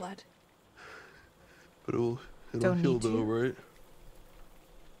lot of blood. But it'll Don't heal need though, to. right?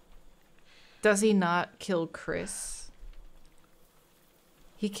 Does he not kill Chris?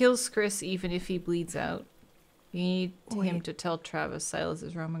 He kills Chris even if he bleeds out. You need him to tell Travis Silas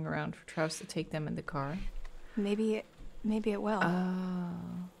is roaming around for Travis to take them in the car. Maybe it will.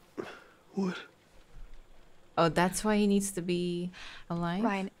 Oh. What? Oh, that's why he needs to be alive?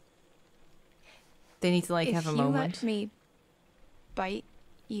 Ryan. They need to like have a moment. If you let me bite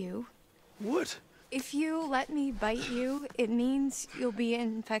you. What? If you let me bite you, it means you'll be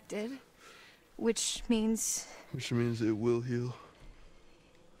infected. Which means it will heal.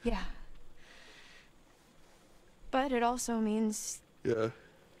 Yeah. But it also means... Yeah,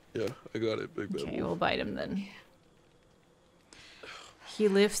 I got it, big bad. Okay, we'll bite him then. He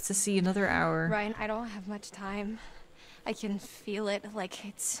lives to see another hour. Ryan, I don't have much time. I can feel it like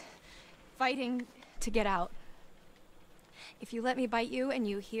it's fighting to get out. If you let me bite you and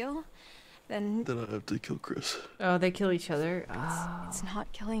you heal, then I have to kill Chris. Oh, they kill each other? Oh. It's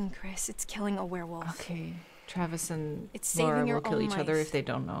not killing Chris, it's killing a werewolf. Okay. Travis and It's Laura saving your will kill own each other life. if they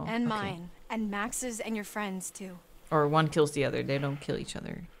don't know. And Okay. mine. And Max's and your friends, too. Or one kills the other. They don't kill each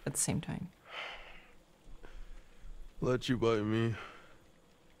other at the same time. Let you bite me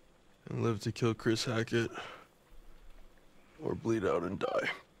and live to kill Chris Hackett, or bleed out and die.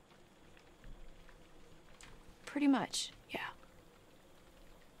 Pretty much, yeah.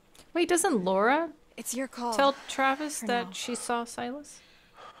 Wait, doesn't Laura It's your call. tell Travis for that now. she saw Silas?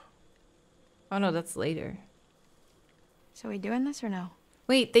 Oh no, that's later. So we doing this or no?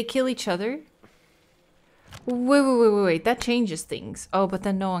 Wait, they kill each other? Wait. That changes things. Oh, but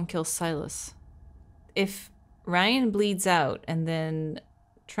then no one kills Silas. If Ryan bleeds out and then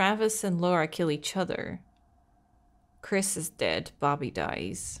Travis and Laura kill each other, Chris is dead, Bobby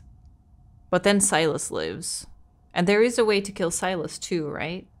dies. But then Silas lives. And there is a way to kill Silas too,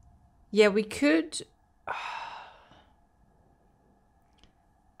 right? Yeah, we could...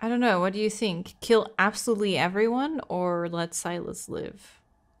 I don't know. What do you think? Kill absolutely everyone or let Silas live?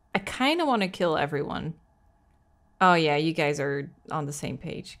 I kind of want to kill everyone. Oh yeah, you guys are on the same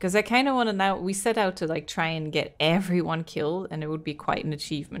page. Because I kind of want to now... We set out to like try and get everyone killed, and it would be quite an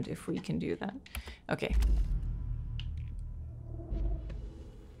achievement if we can do that. Okay.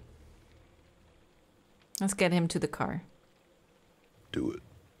 Let's get him to the car. Do it.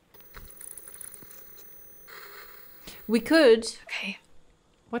 We could... Okay.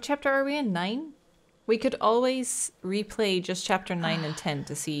 What chapter are we in? 9? We could always replay just chapter 9 and 10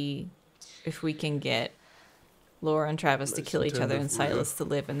 to see if we can get Laura and Travis to kill each other and Silas to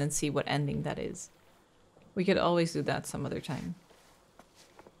live, and then see what ending that is. We could always do that some other time.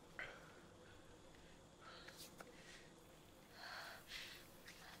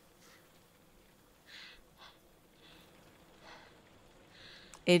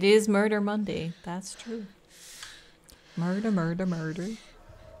 It is Murder Monday. That's true. Murder, murder, murder.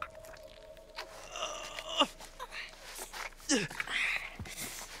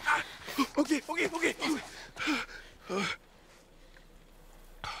 Okay.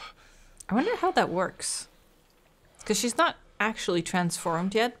 I wonder how that works. Because she's not actually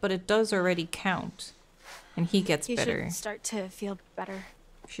transformed yet, but it does already count. And he gets You better. should start to feel better.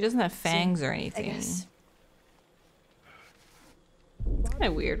 She doesn't have fangs soon, or I anything. guess. It's kind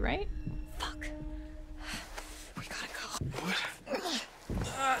of weird, right? Fuck. We gotta go.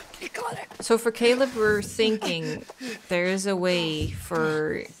 You got it. So for Caleb, we're thinking there is a way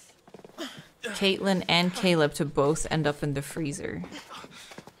for Caitlin and Caleb to both end up in the freezer.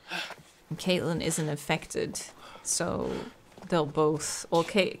 And Caitlin isn't affected, so they'll both... Well,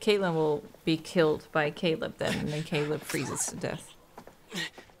 Caitlin will be killed by Caleb then, and then Caleb freezes to death.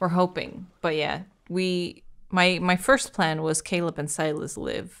 We're hoping. But yeah, my first plan was Caleb and Silas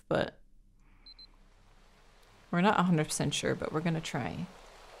live, but we're not 100% sure, but we're gonna try.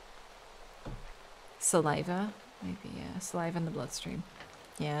 Saliva? Maybe, yeah. Saliva in the bloodstream.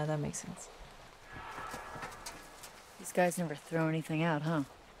 Yeah, that makes sense. These guys never throw anything out, huh?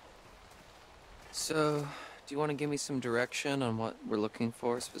 So, do you want to give me some direction on what we're looking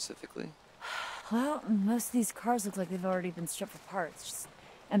for specifically? Well, most of these cars look like they've already been stripped for parts. Just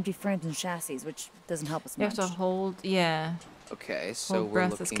empty frames and chassis, which doesn't help us You much. have to hold, yeah. Okay, so Hold we're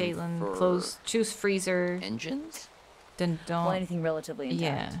breath as looking Caitlin. for Choose freezer. engines? Then don't. Well, anything relatively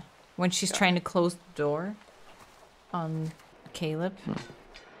intact. Yeah. When she's trying to close the door on Caleb.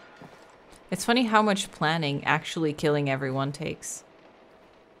 It's funny how much planning actually killing everyone takes.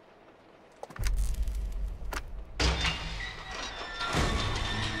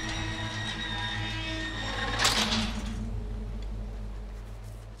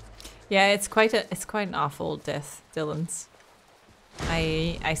 Yeah, it's quite an awful death, Dylan's.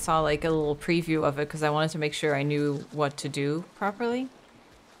 I saw like a little preview of it because I wanted to make sure I knew what to do properly.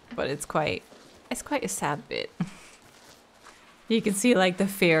 But it's quite a sad bit. You can see like the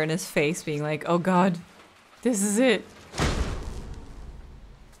fear in his face being like, oh god, this is it.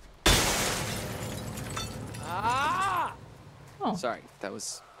 Ah! Oh. Sorry, that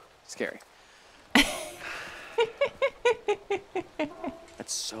was scary.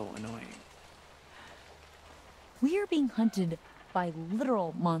 That's so annoying. We are being hunted by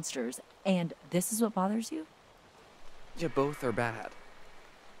literal monsters, and this is what bothers you? Yeah, both are bad.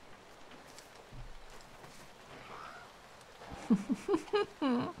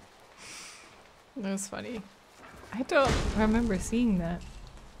 That was funny. I don't remember seeing that.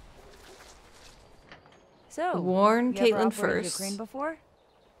 So, warn you ever Caitlin operated a first. crane before?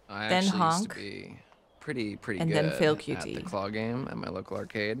 I Then actually honk. used to be pretty And good then fail at QT. the claw game at my local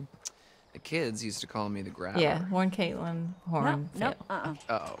arcade. The kids used to call me the grabber. Yeah, warn Caitlin, horn, No, fail.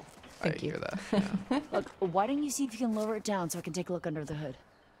 Oh, Thank I you. hear that. Yeah. Look, why don't you see if you can lower it down so I can take a look under the hood?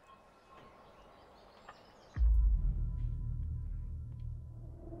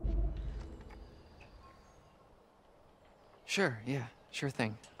 Sure, yeah, sure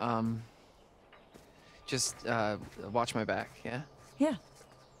thing. Just watch my back, yeah? Yeah.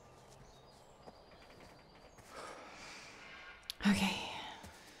 Okay.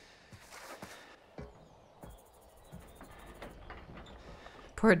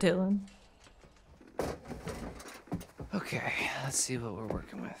 Poor Dylan. Okay, let's see what we're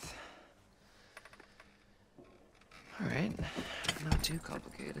working with. All right, not too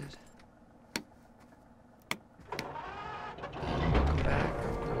complicated. Welcome back,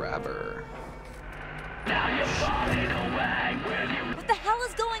 grabber. What the hell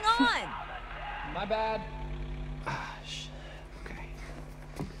is going on? My bad. Ah, shit.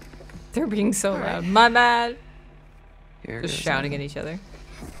 Okay. They're being so loud. My bad. Here Just goes shouting at nothing. each other.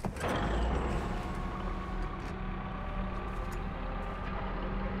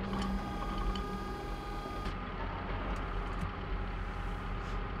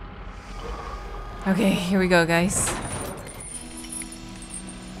 Okay, here we go, guys.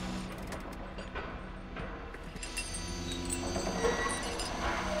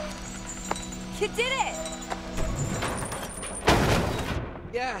 You did it!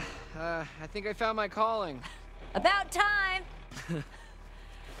 Yeah, I think I found my calling. About time!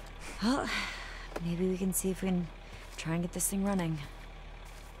 Well, maybe we can see if we can try and get this thing running.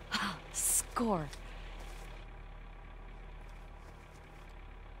 Score.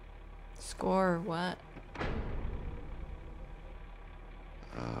 Score what?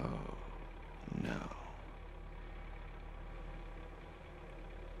 Oh, no.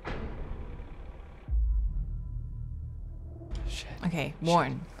 Shit. Okay,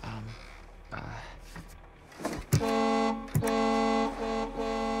 warn.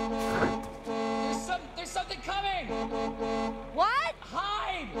 There's something coming! What?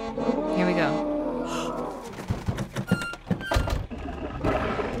 Hide! Here we go.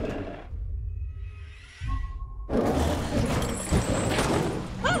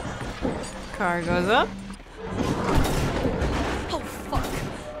 Car goes up. Oh, fuck.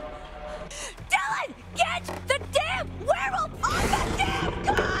 Dylan! Get the damn werewolf on the damn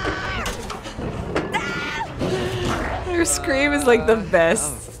car! Her scream is like the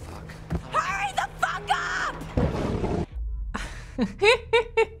best. Hurry the fuck up!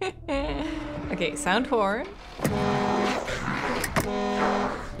 Okay, sound horn.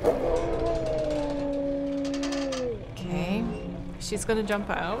 Okay, she's gonna jump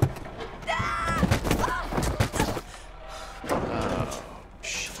out.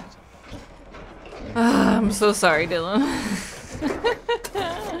 I'm so sorry, Dylan.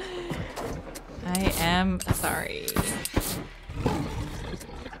 I am sorry.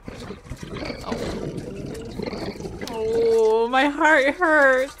 Oh, my heart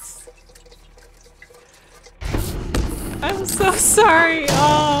hurts. I'm so sorry.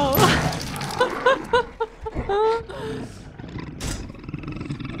 Oh.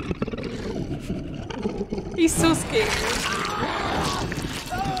 He's so scared.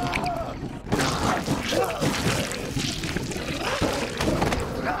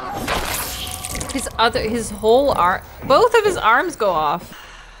 His whole arm, both of his arms go off.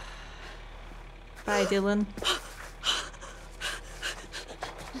 Bye, Dylan.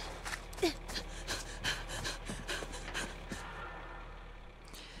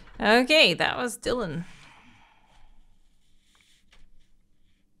 Okay, that was Dylan.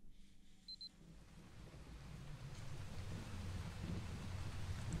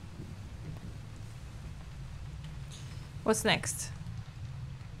 What's next?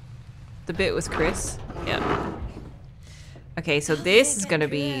 The bit with Chris? Yeah. Okay, so this is gonna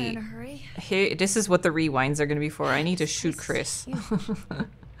be... Here, this is what the rewinds are gonna be for. I need to shoot Chris.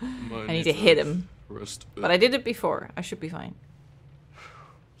 I need to hit him. But I did it before. I should be fine.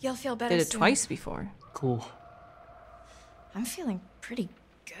 You'll feel better Did it soon. twice before. Cool. I'm feeling pretty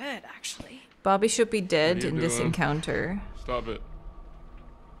good, actually. Bobby should be dead you in this doing? encounter. Stop it.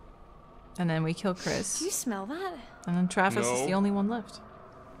 And then we kill Chris. Do you smell that? And then Travis is No. the only one left.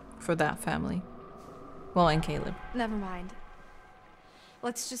 For that family. Well, and Caleb. Never mind.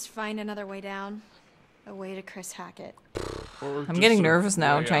 Let's just find another way down. A way to Chris Hackett. Or I'm just getting a nervous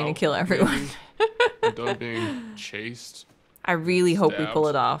now way trying to out, kill everyone. maybe. I'm done being chased. I really hope we pull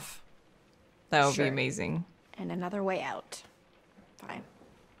Stabbed. it off. That would Sure. be amazing. And another way out. Fine.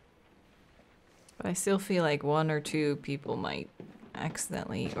 But I still feel like one or two people might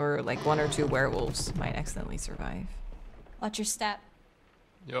accidentally, or like one or two werewolves might accidentally survive. Watch your step.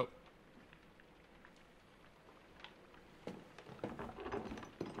 Yep.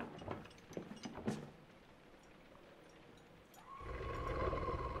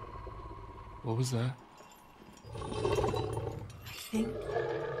 What was that? I think.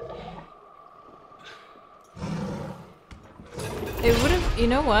 It would have, you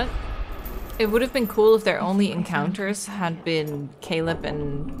know what? It would have been cool if their only encounters had been Caleb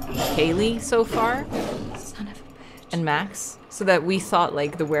and Kaylee so far. Son of a bitch. And Max. So that we thought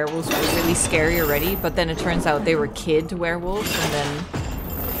like the werewolves were really scary already, but then it turns out they were kid werewolves, and then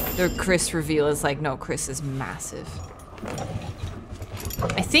the Chris reveal is like, no, Chris is massive.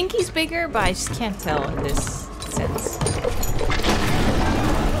 I think he's bigger, but I just can't tell in this sense.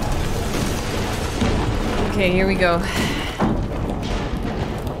 Okay, here we go.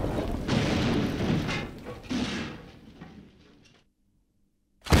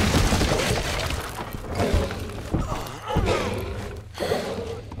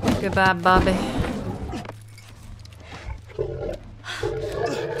 Goodbye, Bobby.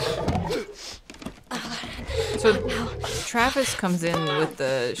 So Travis comes in with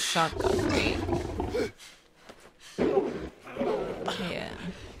the shotgun, right? Yeah.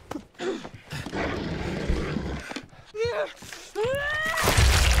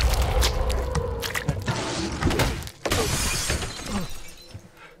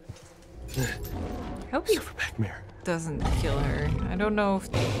 doesn't kill her. I don't know if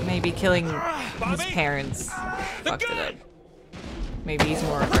maybe killing his parents fucked it up. Maybe he's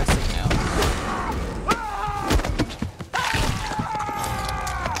more aggressive now.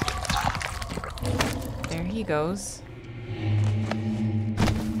 There he goes.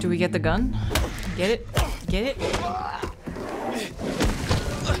 Do we get the gun? Get it? Get it?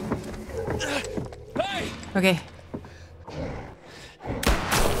 Okay.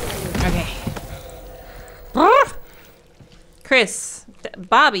 Okay. Chris.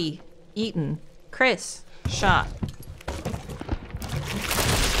 Bobby. Eaten. Chris. Shot.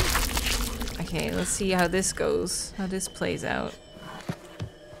 Okay, let's see how this goes. How this plays out.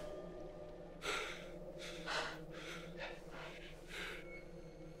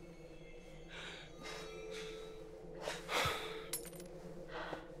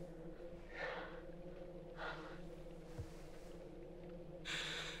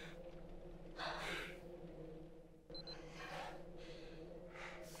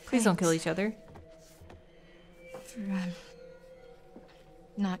 Please don't kill each other. For,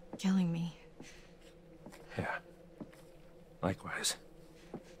 not killing me. Yeah. Likewise.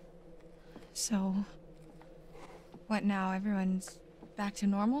 So, what now? Everyone's back to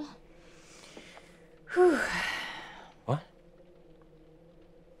normal? Whew. What?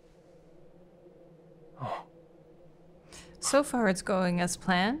 Oh. So far it's going as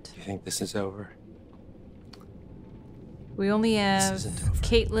planned. Do you think this is over? We only have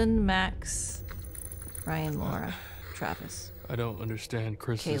Caitlin, Max, Ryan, Laura, Travis. I don't understand.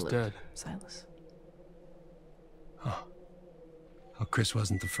 Chris Caleb, is dead. Silas. Oh. Oh, Chris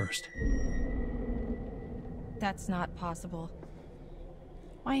wasn't the first. That's not possible.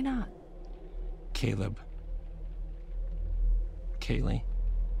 Why not? Caleb. Kaylee.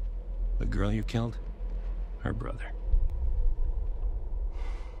 The girl you killed. Her brother.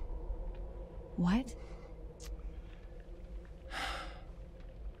 What?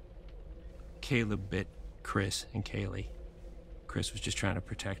 Caleb bit Chris and Kaylee. Chris was just trying to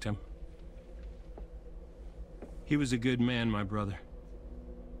protect him. He was a good man, my brother.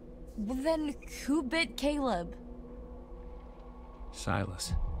 Well then, who bit Caleb?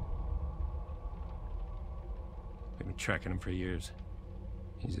 Silas. We've been tracking him for years.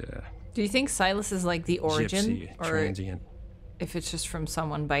 He's a... Do you think Silas is like the origin? Gypsy, or transient. if it's just from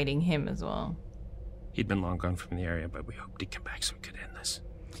someone biting him as well? He'd been long gone from the area, but we hoped he'd come back so we could end this.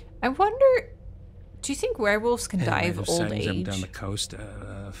 I wonder... Do you think werewolves can die of old Sightings of him age? down the coast,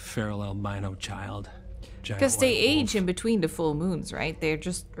 a feral albino child. Because they age in between the full moons, right? They're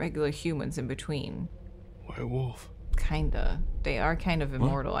just regular humans in between. White wolf. Kinda. They are kind of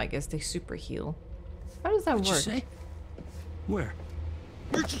immortal, I guess. They super heal. How does that What'd you work? say? Where?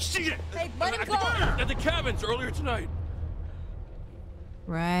 Where'd you see it? Hey, let him go! At the cabins earlier tonight.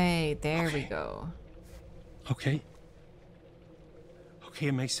 Right, there we go. Okay. Okay,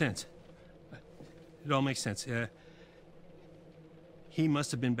 it makes sense. It all makes sense. He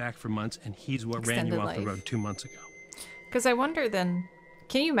must have been back for months, and he's what ran you Extended off the life. road 2 months ago. Because I wonder then,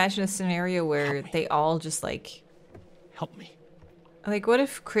 can you imagine a scenario where they all just like... Help me. Like, what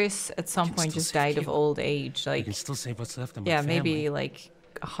if Chris at some point just died of old age? Like, We can still save what's left of my yeah, family. maybe like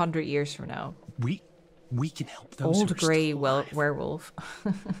 100 years from now. We can help those who Old are still gray alive. werewolf.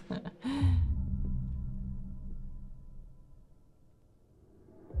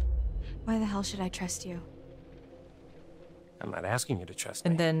 Why the hell should I trust you? I'm not asking you to trust me.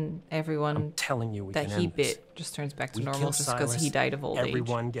 And then everyone I'm telling you we that can he end this. bit just turns back to We normal kill just because he Silas, died of old age.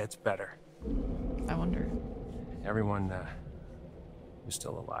 Everyone gets better. I wonder. Everyone who's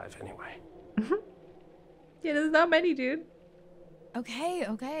still alive anyway. Yeah, there's not many, dude.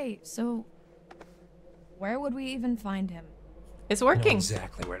 Okay, so... Where would we even find him? It's I know working.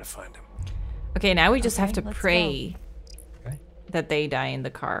 exactly where to find him. Okay, now we just have to let's pray that they die in the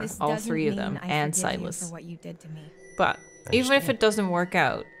car. This All doesn't three of them mean I and forgive you Silas. for what you did to me. But even if it doesn't work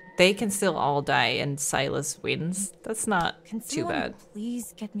out, they can still all die and Silas wins. That's not Can too someone bad.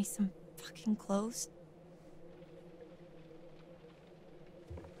 please get me some fucking clothes?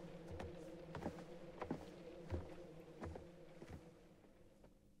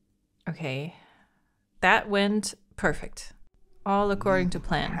 Okay. That went perfect. All according to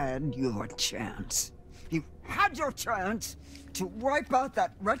plan. Had your chance. You had your chance to wipe out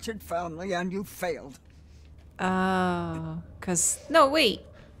that wretched family and you failed. Oh, no, wait.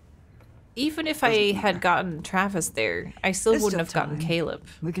 Even if I had gotten Travis there, I still There's wouldn't have still gotten time. Caleb.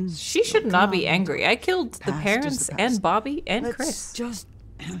 We can She still should not be come. angry. I killed the Past is parents the and past. Bobby and Let's Chris. just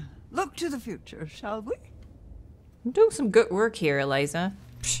look to the future, shall we? I'm doing some good work here, Eliza.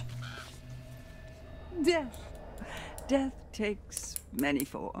 Psh. Death. Death takes many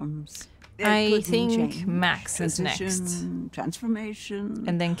forms. I think Max is next. Transformation.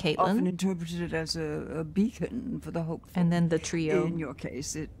 And then Often Caitlin. interpreted as a beacon for the hopeful. And then the trio. In your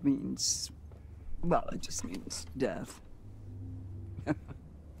case, it means, well, it just means death.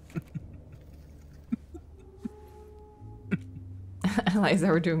 Eliza,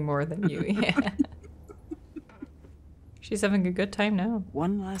 we're doing more than you. Yeah. She's having a good time now.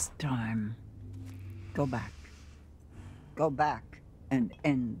 One last time. Go back. Go back and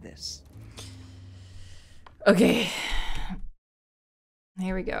end this. Okay.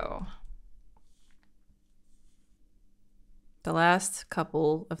 Here we go. The last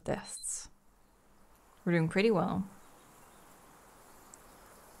couple of deaths. We're doing pretty well.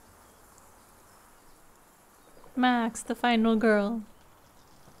 Max, the final girl.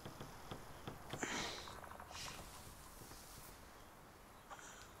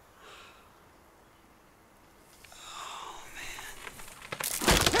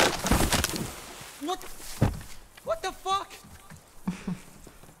 What the fuck?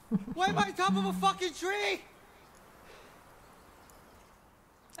 Why am I on top of a fucking tree?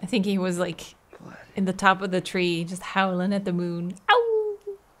 I think he was like in the top of the tree, just howling at the moon. Ow!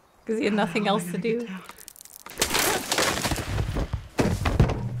 Because he had nothing else to do.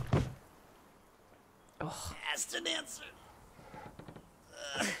 Oh. Asked an answer.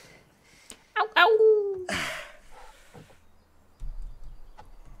 Ow, ow!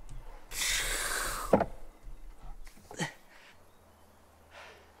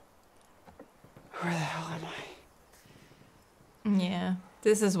 Where the hell am I? Yeah,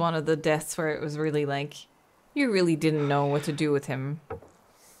 this is one of the deaths where it was really like, you really didn't know what to do with him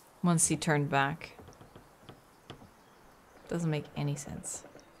once he turned back. Doesn't make any sense.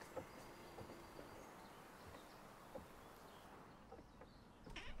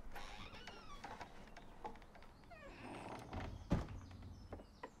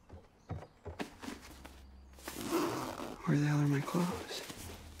 Where the hell are my clothes?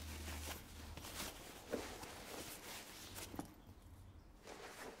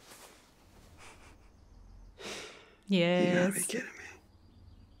 Yes. You gotta be kidding me.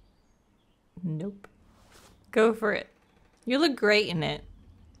 Nope. Go for it. You look great in it.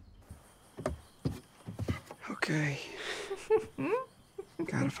 Okay.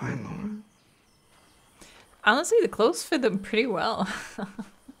 Gotta find Laura. Honestly, the clothes fit them pretty well.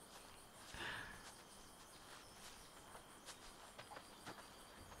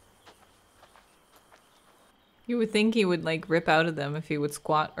 You would think he would like rip out of them if he would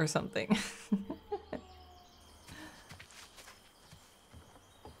squat or something.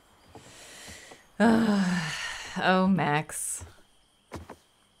 Oh, Max.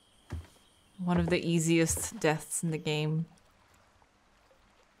 One of the easiest deaths in the game.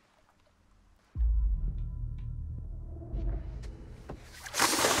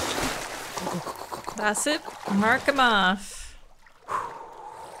 That's it. Mark him off.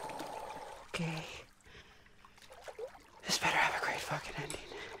 Okay. This better have a great fucking ending.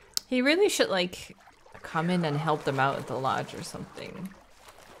 He really should like come in and help them out at the lodge or something.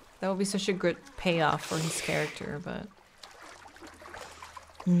 That would be such a good payoff for his character, but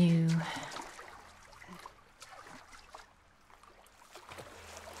no.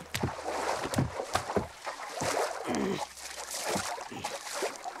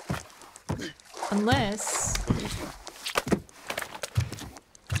 Unless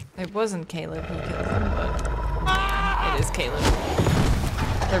it wasn't Caleb who killed him, but it is Caleb.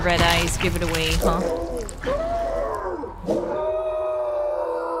 The red eyes give it away, huh?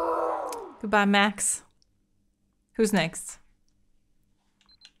 Goodbye, Max. Who's next?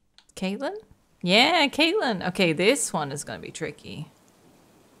 Caitlin? Yeah, Caitlin. Okay, this one is gonna be tricky.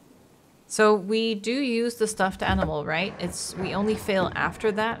 So we do use the stuffed animal, right? We only fail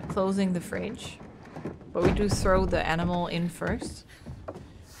after that, closing the fridge. But we do throw the animal in first.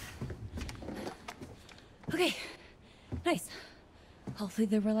 Okay, nice. Hopefully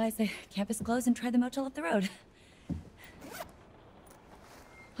they realize the campus closed and try the motel up the road.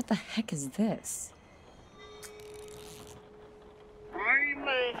 What the heck is this? I'm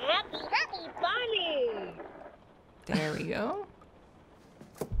a happy bunny. There we go.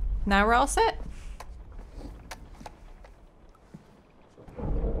 Now we're all set.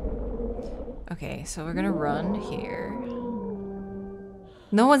 Okay, so we're gonna run here.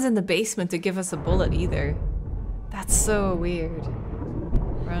 No one's in the basement to give us a bullet either. That's so weird.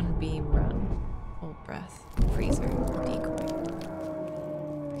 Run, beam, run. Hold breath. Freezer. Decoy.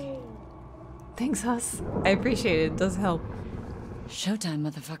 Okay. Thanks, Huss. I appreciate it. It does help. Showtime,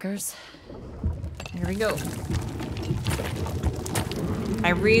 motherfuckers. Here we go. I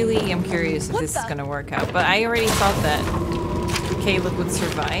really am curious if this is gonna work out, but I already thought that Caleb would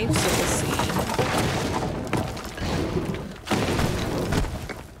survive, so we'll see.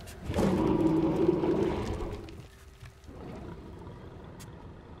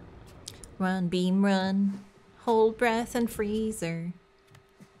 Run, beam, run. Hold breath and freezer.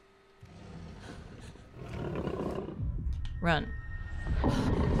 Run.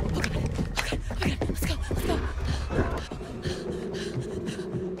 Okay, let's go, let's go.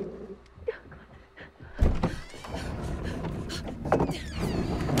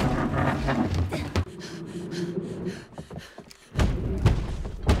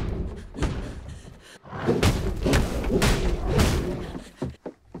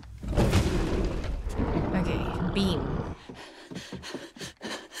 Okay, beam.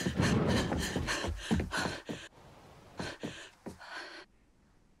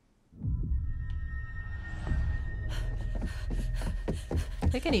 I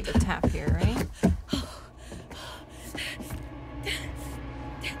think I need to tap here, right?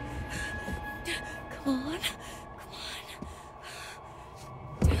 Come on.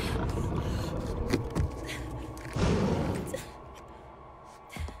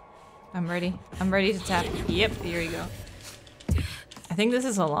 I'm ready. I'm ready to tap. Yep, here you go. I think this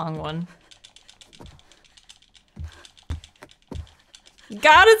is a long one.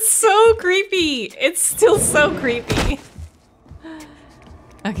 God, it's so creepy! It's still so creepy.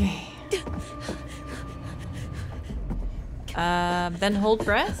 Okay. Then hold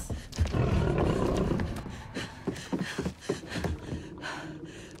breath.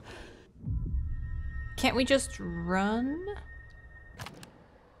 Can't we just run?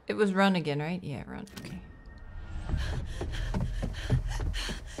 It was run again, right? Yeah, run. Okay.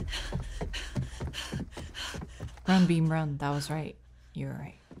 Run, beam, run. That was right. You were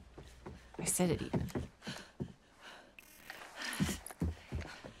right. I said it even.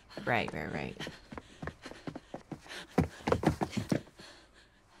 Right. Okay.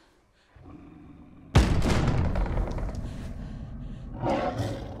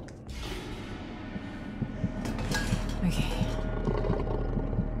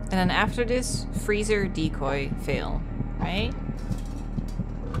 And then after this, freezer, decoy, fail, right?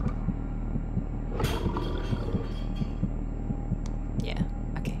 Yeah,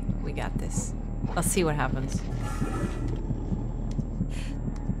 okay, we got this. Let's see what happens.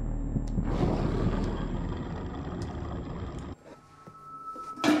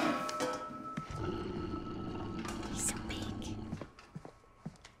 He's so big.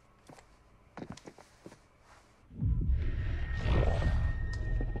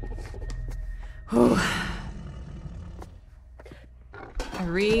 I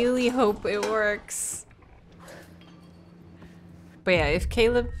really hope it works. But yeah, if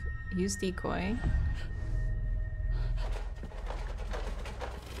Caleb used decoy,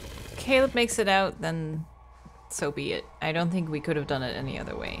 Caleb makes it out, then so be it. I don't think we could have done it any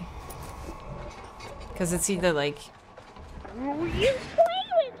other way. Because it's either like...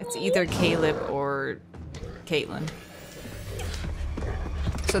 It's either Caleb or Caitlin.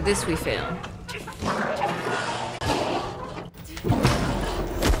 So this we fail.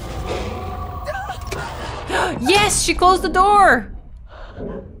 Yes! She closed the door!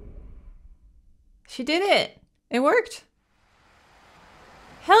 She did it! It worked!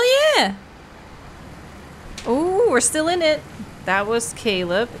 Hell yeah! Oh, we're still in it. That was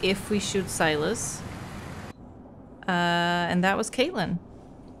Caleb, if we shoot Silas. And that was Caitlin.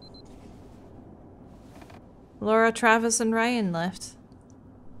 Laura, Travis, and Ryan left.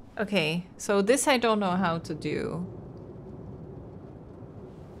 Okay, so this I don't know how to do.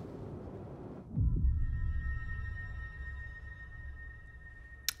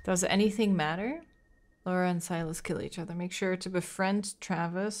 Does anything matter? Laura and Silas kill each other. Make sure to befriend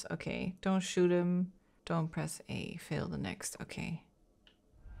Travis. Okay, don't shoot him. Don't press A. Fail the next. Okay.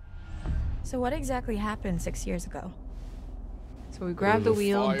 So what exactly happened 6 years ago? So we grabbed the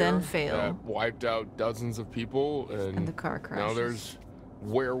wheel, then fail. That wiped out dozens of people, and the car crashes. Now there's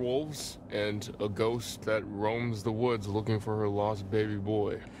werewolves and a ghost that roams the woods looking for her lost baby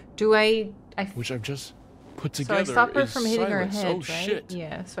boy. Do I which I've just put so together. I stop her is from hitting her Silas. head, Oh, right? shit.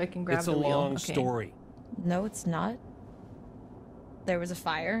 Yeah, so I can grab It's the a wheel. long Okay. story. No, it's not. There was a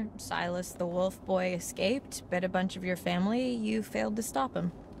fire. Silas, the wolf boy, escaped, bit a bunch of your family. You failed to stop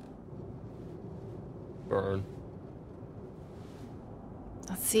him. Burn.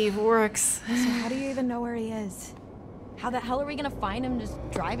 Let's see if it works. So how do you even know where he is? How the hell are we gonna find him just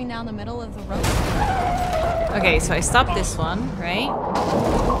driving down the middle of the road? Okay, so I stopped this one, right?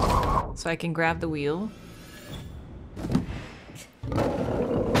 So I can grab the wheel.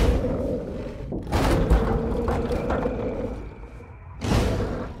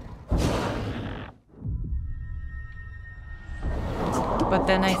 But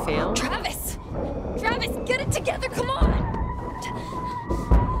then I failed. Travis! Travis, get it together, come on!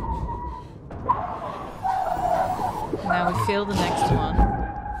 Now we failed the next one.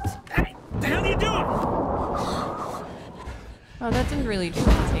 Hey, the hell are you doing? Oh, that didn't really do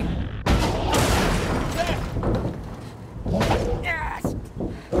anything. Yes!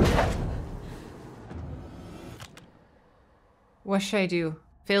 What should I do?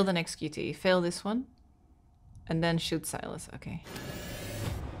 Fail the next QT. Fail this one. And then shoot Silas. Okay.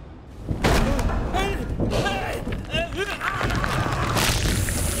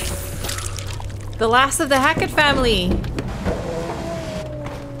 The last of the Hackett family!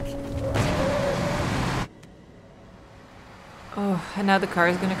 Oh, and now the car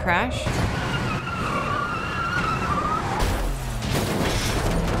is gonna crash?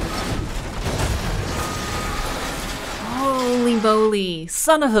 Holy moly!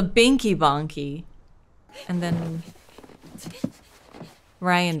 Son of a binky bonky! And then...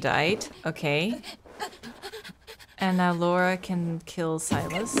 Ryan died. Okay. And now Laura can kill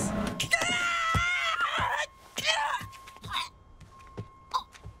Silas.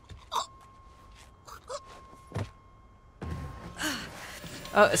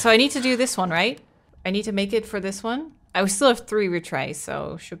 Oh, so I need to do this one, right? I need to make it for this one? I still have 3 retries,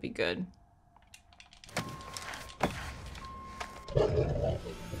 so should be good.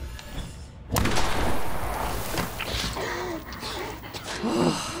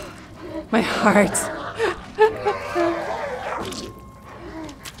 My heart.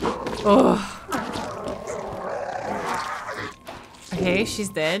 Oh. Okay, she's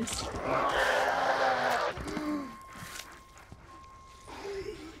dead.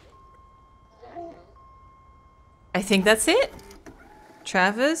 I think that's it.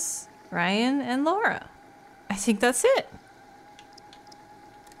 Travis, Ryan, and Laura. I think that's it.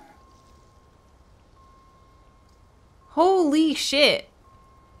 Holy shit.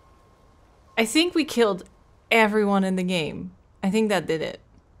 I think we killed everyone in the game. I think that did it.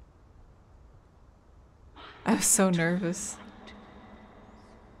 I was so nervous.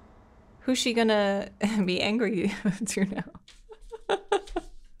 Who's she gonna be angry to now?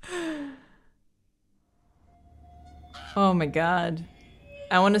 Oh my god.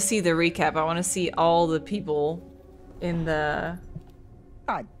 I want to see the recap. I want to see all the people in the...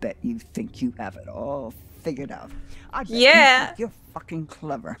 I bet you think you have it all figured out. I bet Yeah. you think you're fucking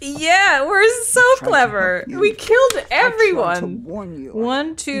clever. Yeah, we're so clever. We killed everyone. to warn you.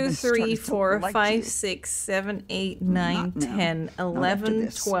 1, 2, Even 3, started to 4, like 5, you. 6, 7, 8, 9, Not now. 10, Not after 11,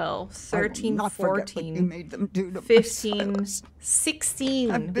 this. 12, I will 13, not forget what you 14, made them do to my 15, Silas.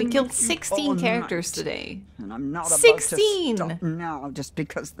 16. I've We been killed with you 16 all characters night, today. And I'm not 16! about to stop now just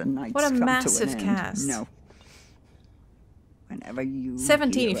because the night's What a come to massive an end. cast. No. Whenever you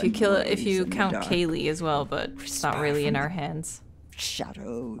 17 hear if you a kill if noise you in the count dark, Kaylee as well, but it's not really in our hands.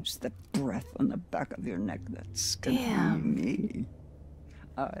 shadows, the breath on the back of your neck that's gonna Damn. be me.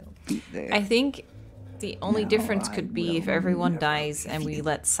 I'll be there. I think the only Now difference I could be if will everyone never dies and we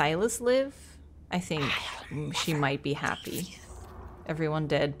let Silas live. I think she might be happy. Everyone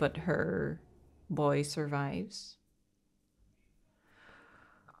dead, but her boy survives.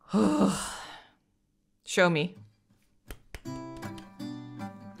 Show me.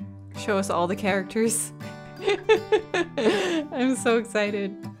 Show us all the characters. I'm so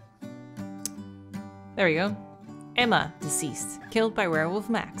excited. There we go. Emma, deceased. Killed by werewolf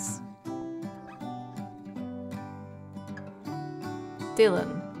Max.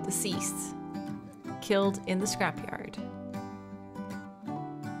 Dylan, deceased. Killed in the scrapyard.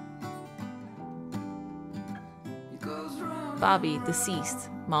 Bobby, deceased.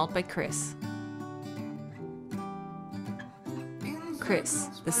 Mauled by Chris. Chris,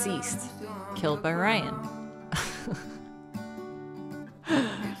 deceased. Killed by Ryan.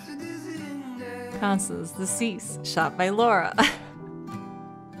 Constance, deceased. Shot by Laura.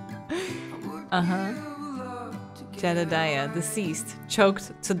 Uh-huh. Jedediah, deceased.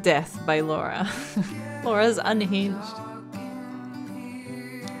 Choked to death by Laura. Laura's unhinged.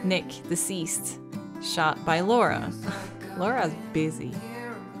 Nick, deceased. Shot by Laura. Laura's busy.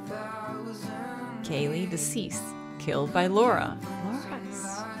 Kaylee, deceased. Killed by Laura.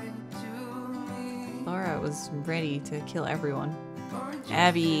 Laura was ready to kill everyone.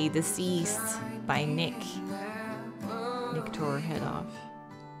 Abby, deceased by Nick. Nick tore her head off.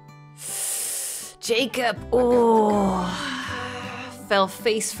 Jacob, oh, fell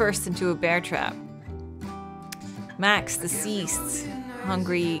face first into a bear trap. Max, deceased.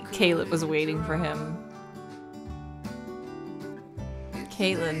 Hungry Caleb was waiting for him.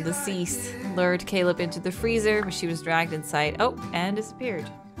 Caitlin, deceased. Lured Caleb into the freezer, but she was dragged inside. Oh, and disappeared.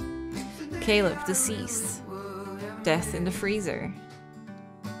 Caleb, deceased. Death in the freezer.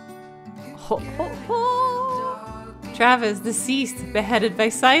 ho, ho, ho. Travis, deceased, beheaded by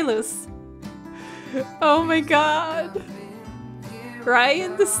Silas. Oh my god.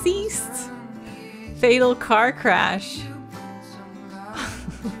 Ryan, deceased. Fatal car crash.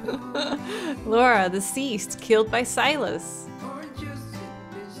 Laura, deceased, killed by Silas.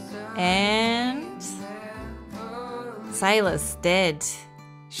 And Silas, dead,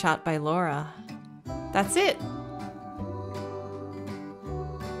 shot by Laura. That's it.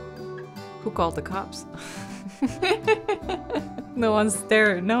 Who called the cops? No one's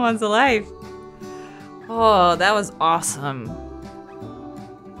there. No one's alive. Oh, that was awesome.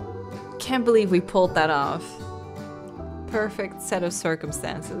 Can't believe we pulled that off. Perfect set of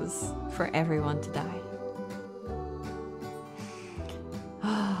circumstances for everyone to die.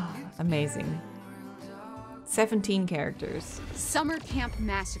 Amazing. 17 characters. Summer camp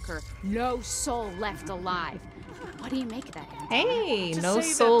massacre. No soul left alive. What do you make of that? Hey, To no say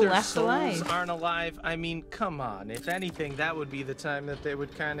soul that their left souls alive. aren't alive. I mean, come on. If anything, that would be the time that they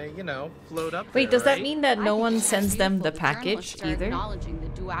would kind of, you know, float up. Wait, there, does that right? mean that no one sends them the package Journalists are either? acknowledging the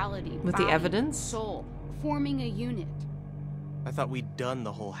duality, With the body, evidence? soul, forming a unit. I thought we'd done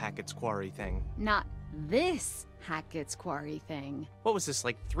the whole Hackett's Quarry thing. Not this Hackett's Quarry thing. What was this,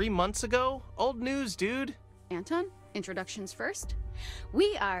 like 3 months ago? Old news, dude. Anton, introductions first.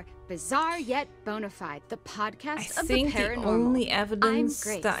 We are Bizarre Yet Bonafide, the podcast I of think the the paranormal. only evidence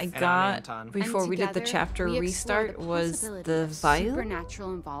I'm Grace. that I And I'm got Anton. before And we did the together, chapter we explore restart the was possibility the of vial.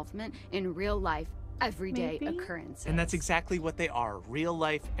 supernatural involvement in real life, everyday Maybe? occurrences. And that's exactly what they are. Real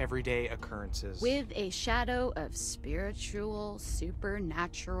life, everyday occurrences. With a shadow of spiritual,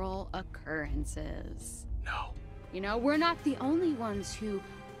 supernatural occurrences. No. You know, we're not the only ones who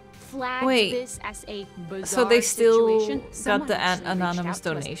flagged Wait, this as a bizarre so they still situation. got Someone the actually reached anonymous out to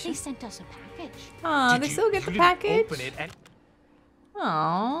us. donation? They sent us a package. Aw, Did they you- still get you the didn't package? Open it and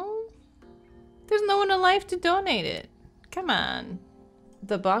Aw. There's no one alive to donate it. Come on.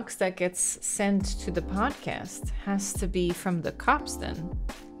 The box that gets sent to the podcast has to be from the cops then.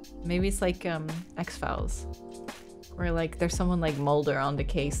 Maybe it's like X-Files. Where like there's someone like Mulder on the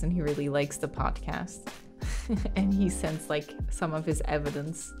case and he really likes the podcast. And he sends like some of his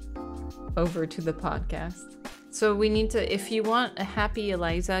evidence over to the podcast. So we need to, if you want a happy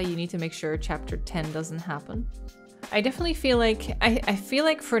Eliza, you need to make sure chapter 10 doesn't happen. I definitely feel like, I feel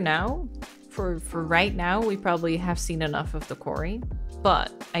like for now, for right now, we probably have seen enough of the Quarry.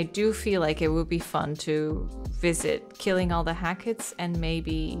 But I do feel like it would be fun to visit killing all the Hacketts and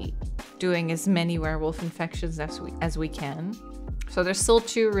maybe doing as many werewolf infections as we can. So there's still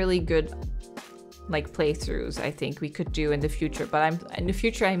 2 really good like playthroughs I think we could do in the future, but in the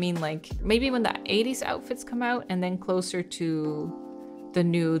future I mean like maybe when the 80s outfits come out and then closer to the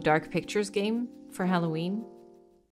new Dark Pictures game for Halloween.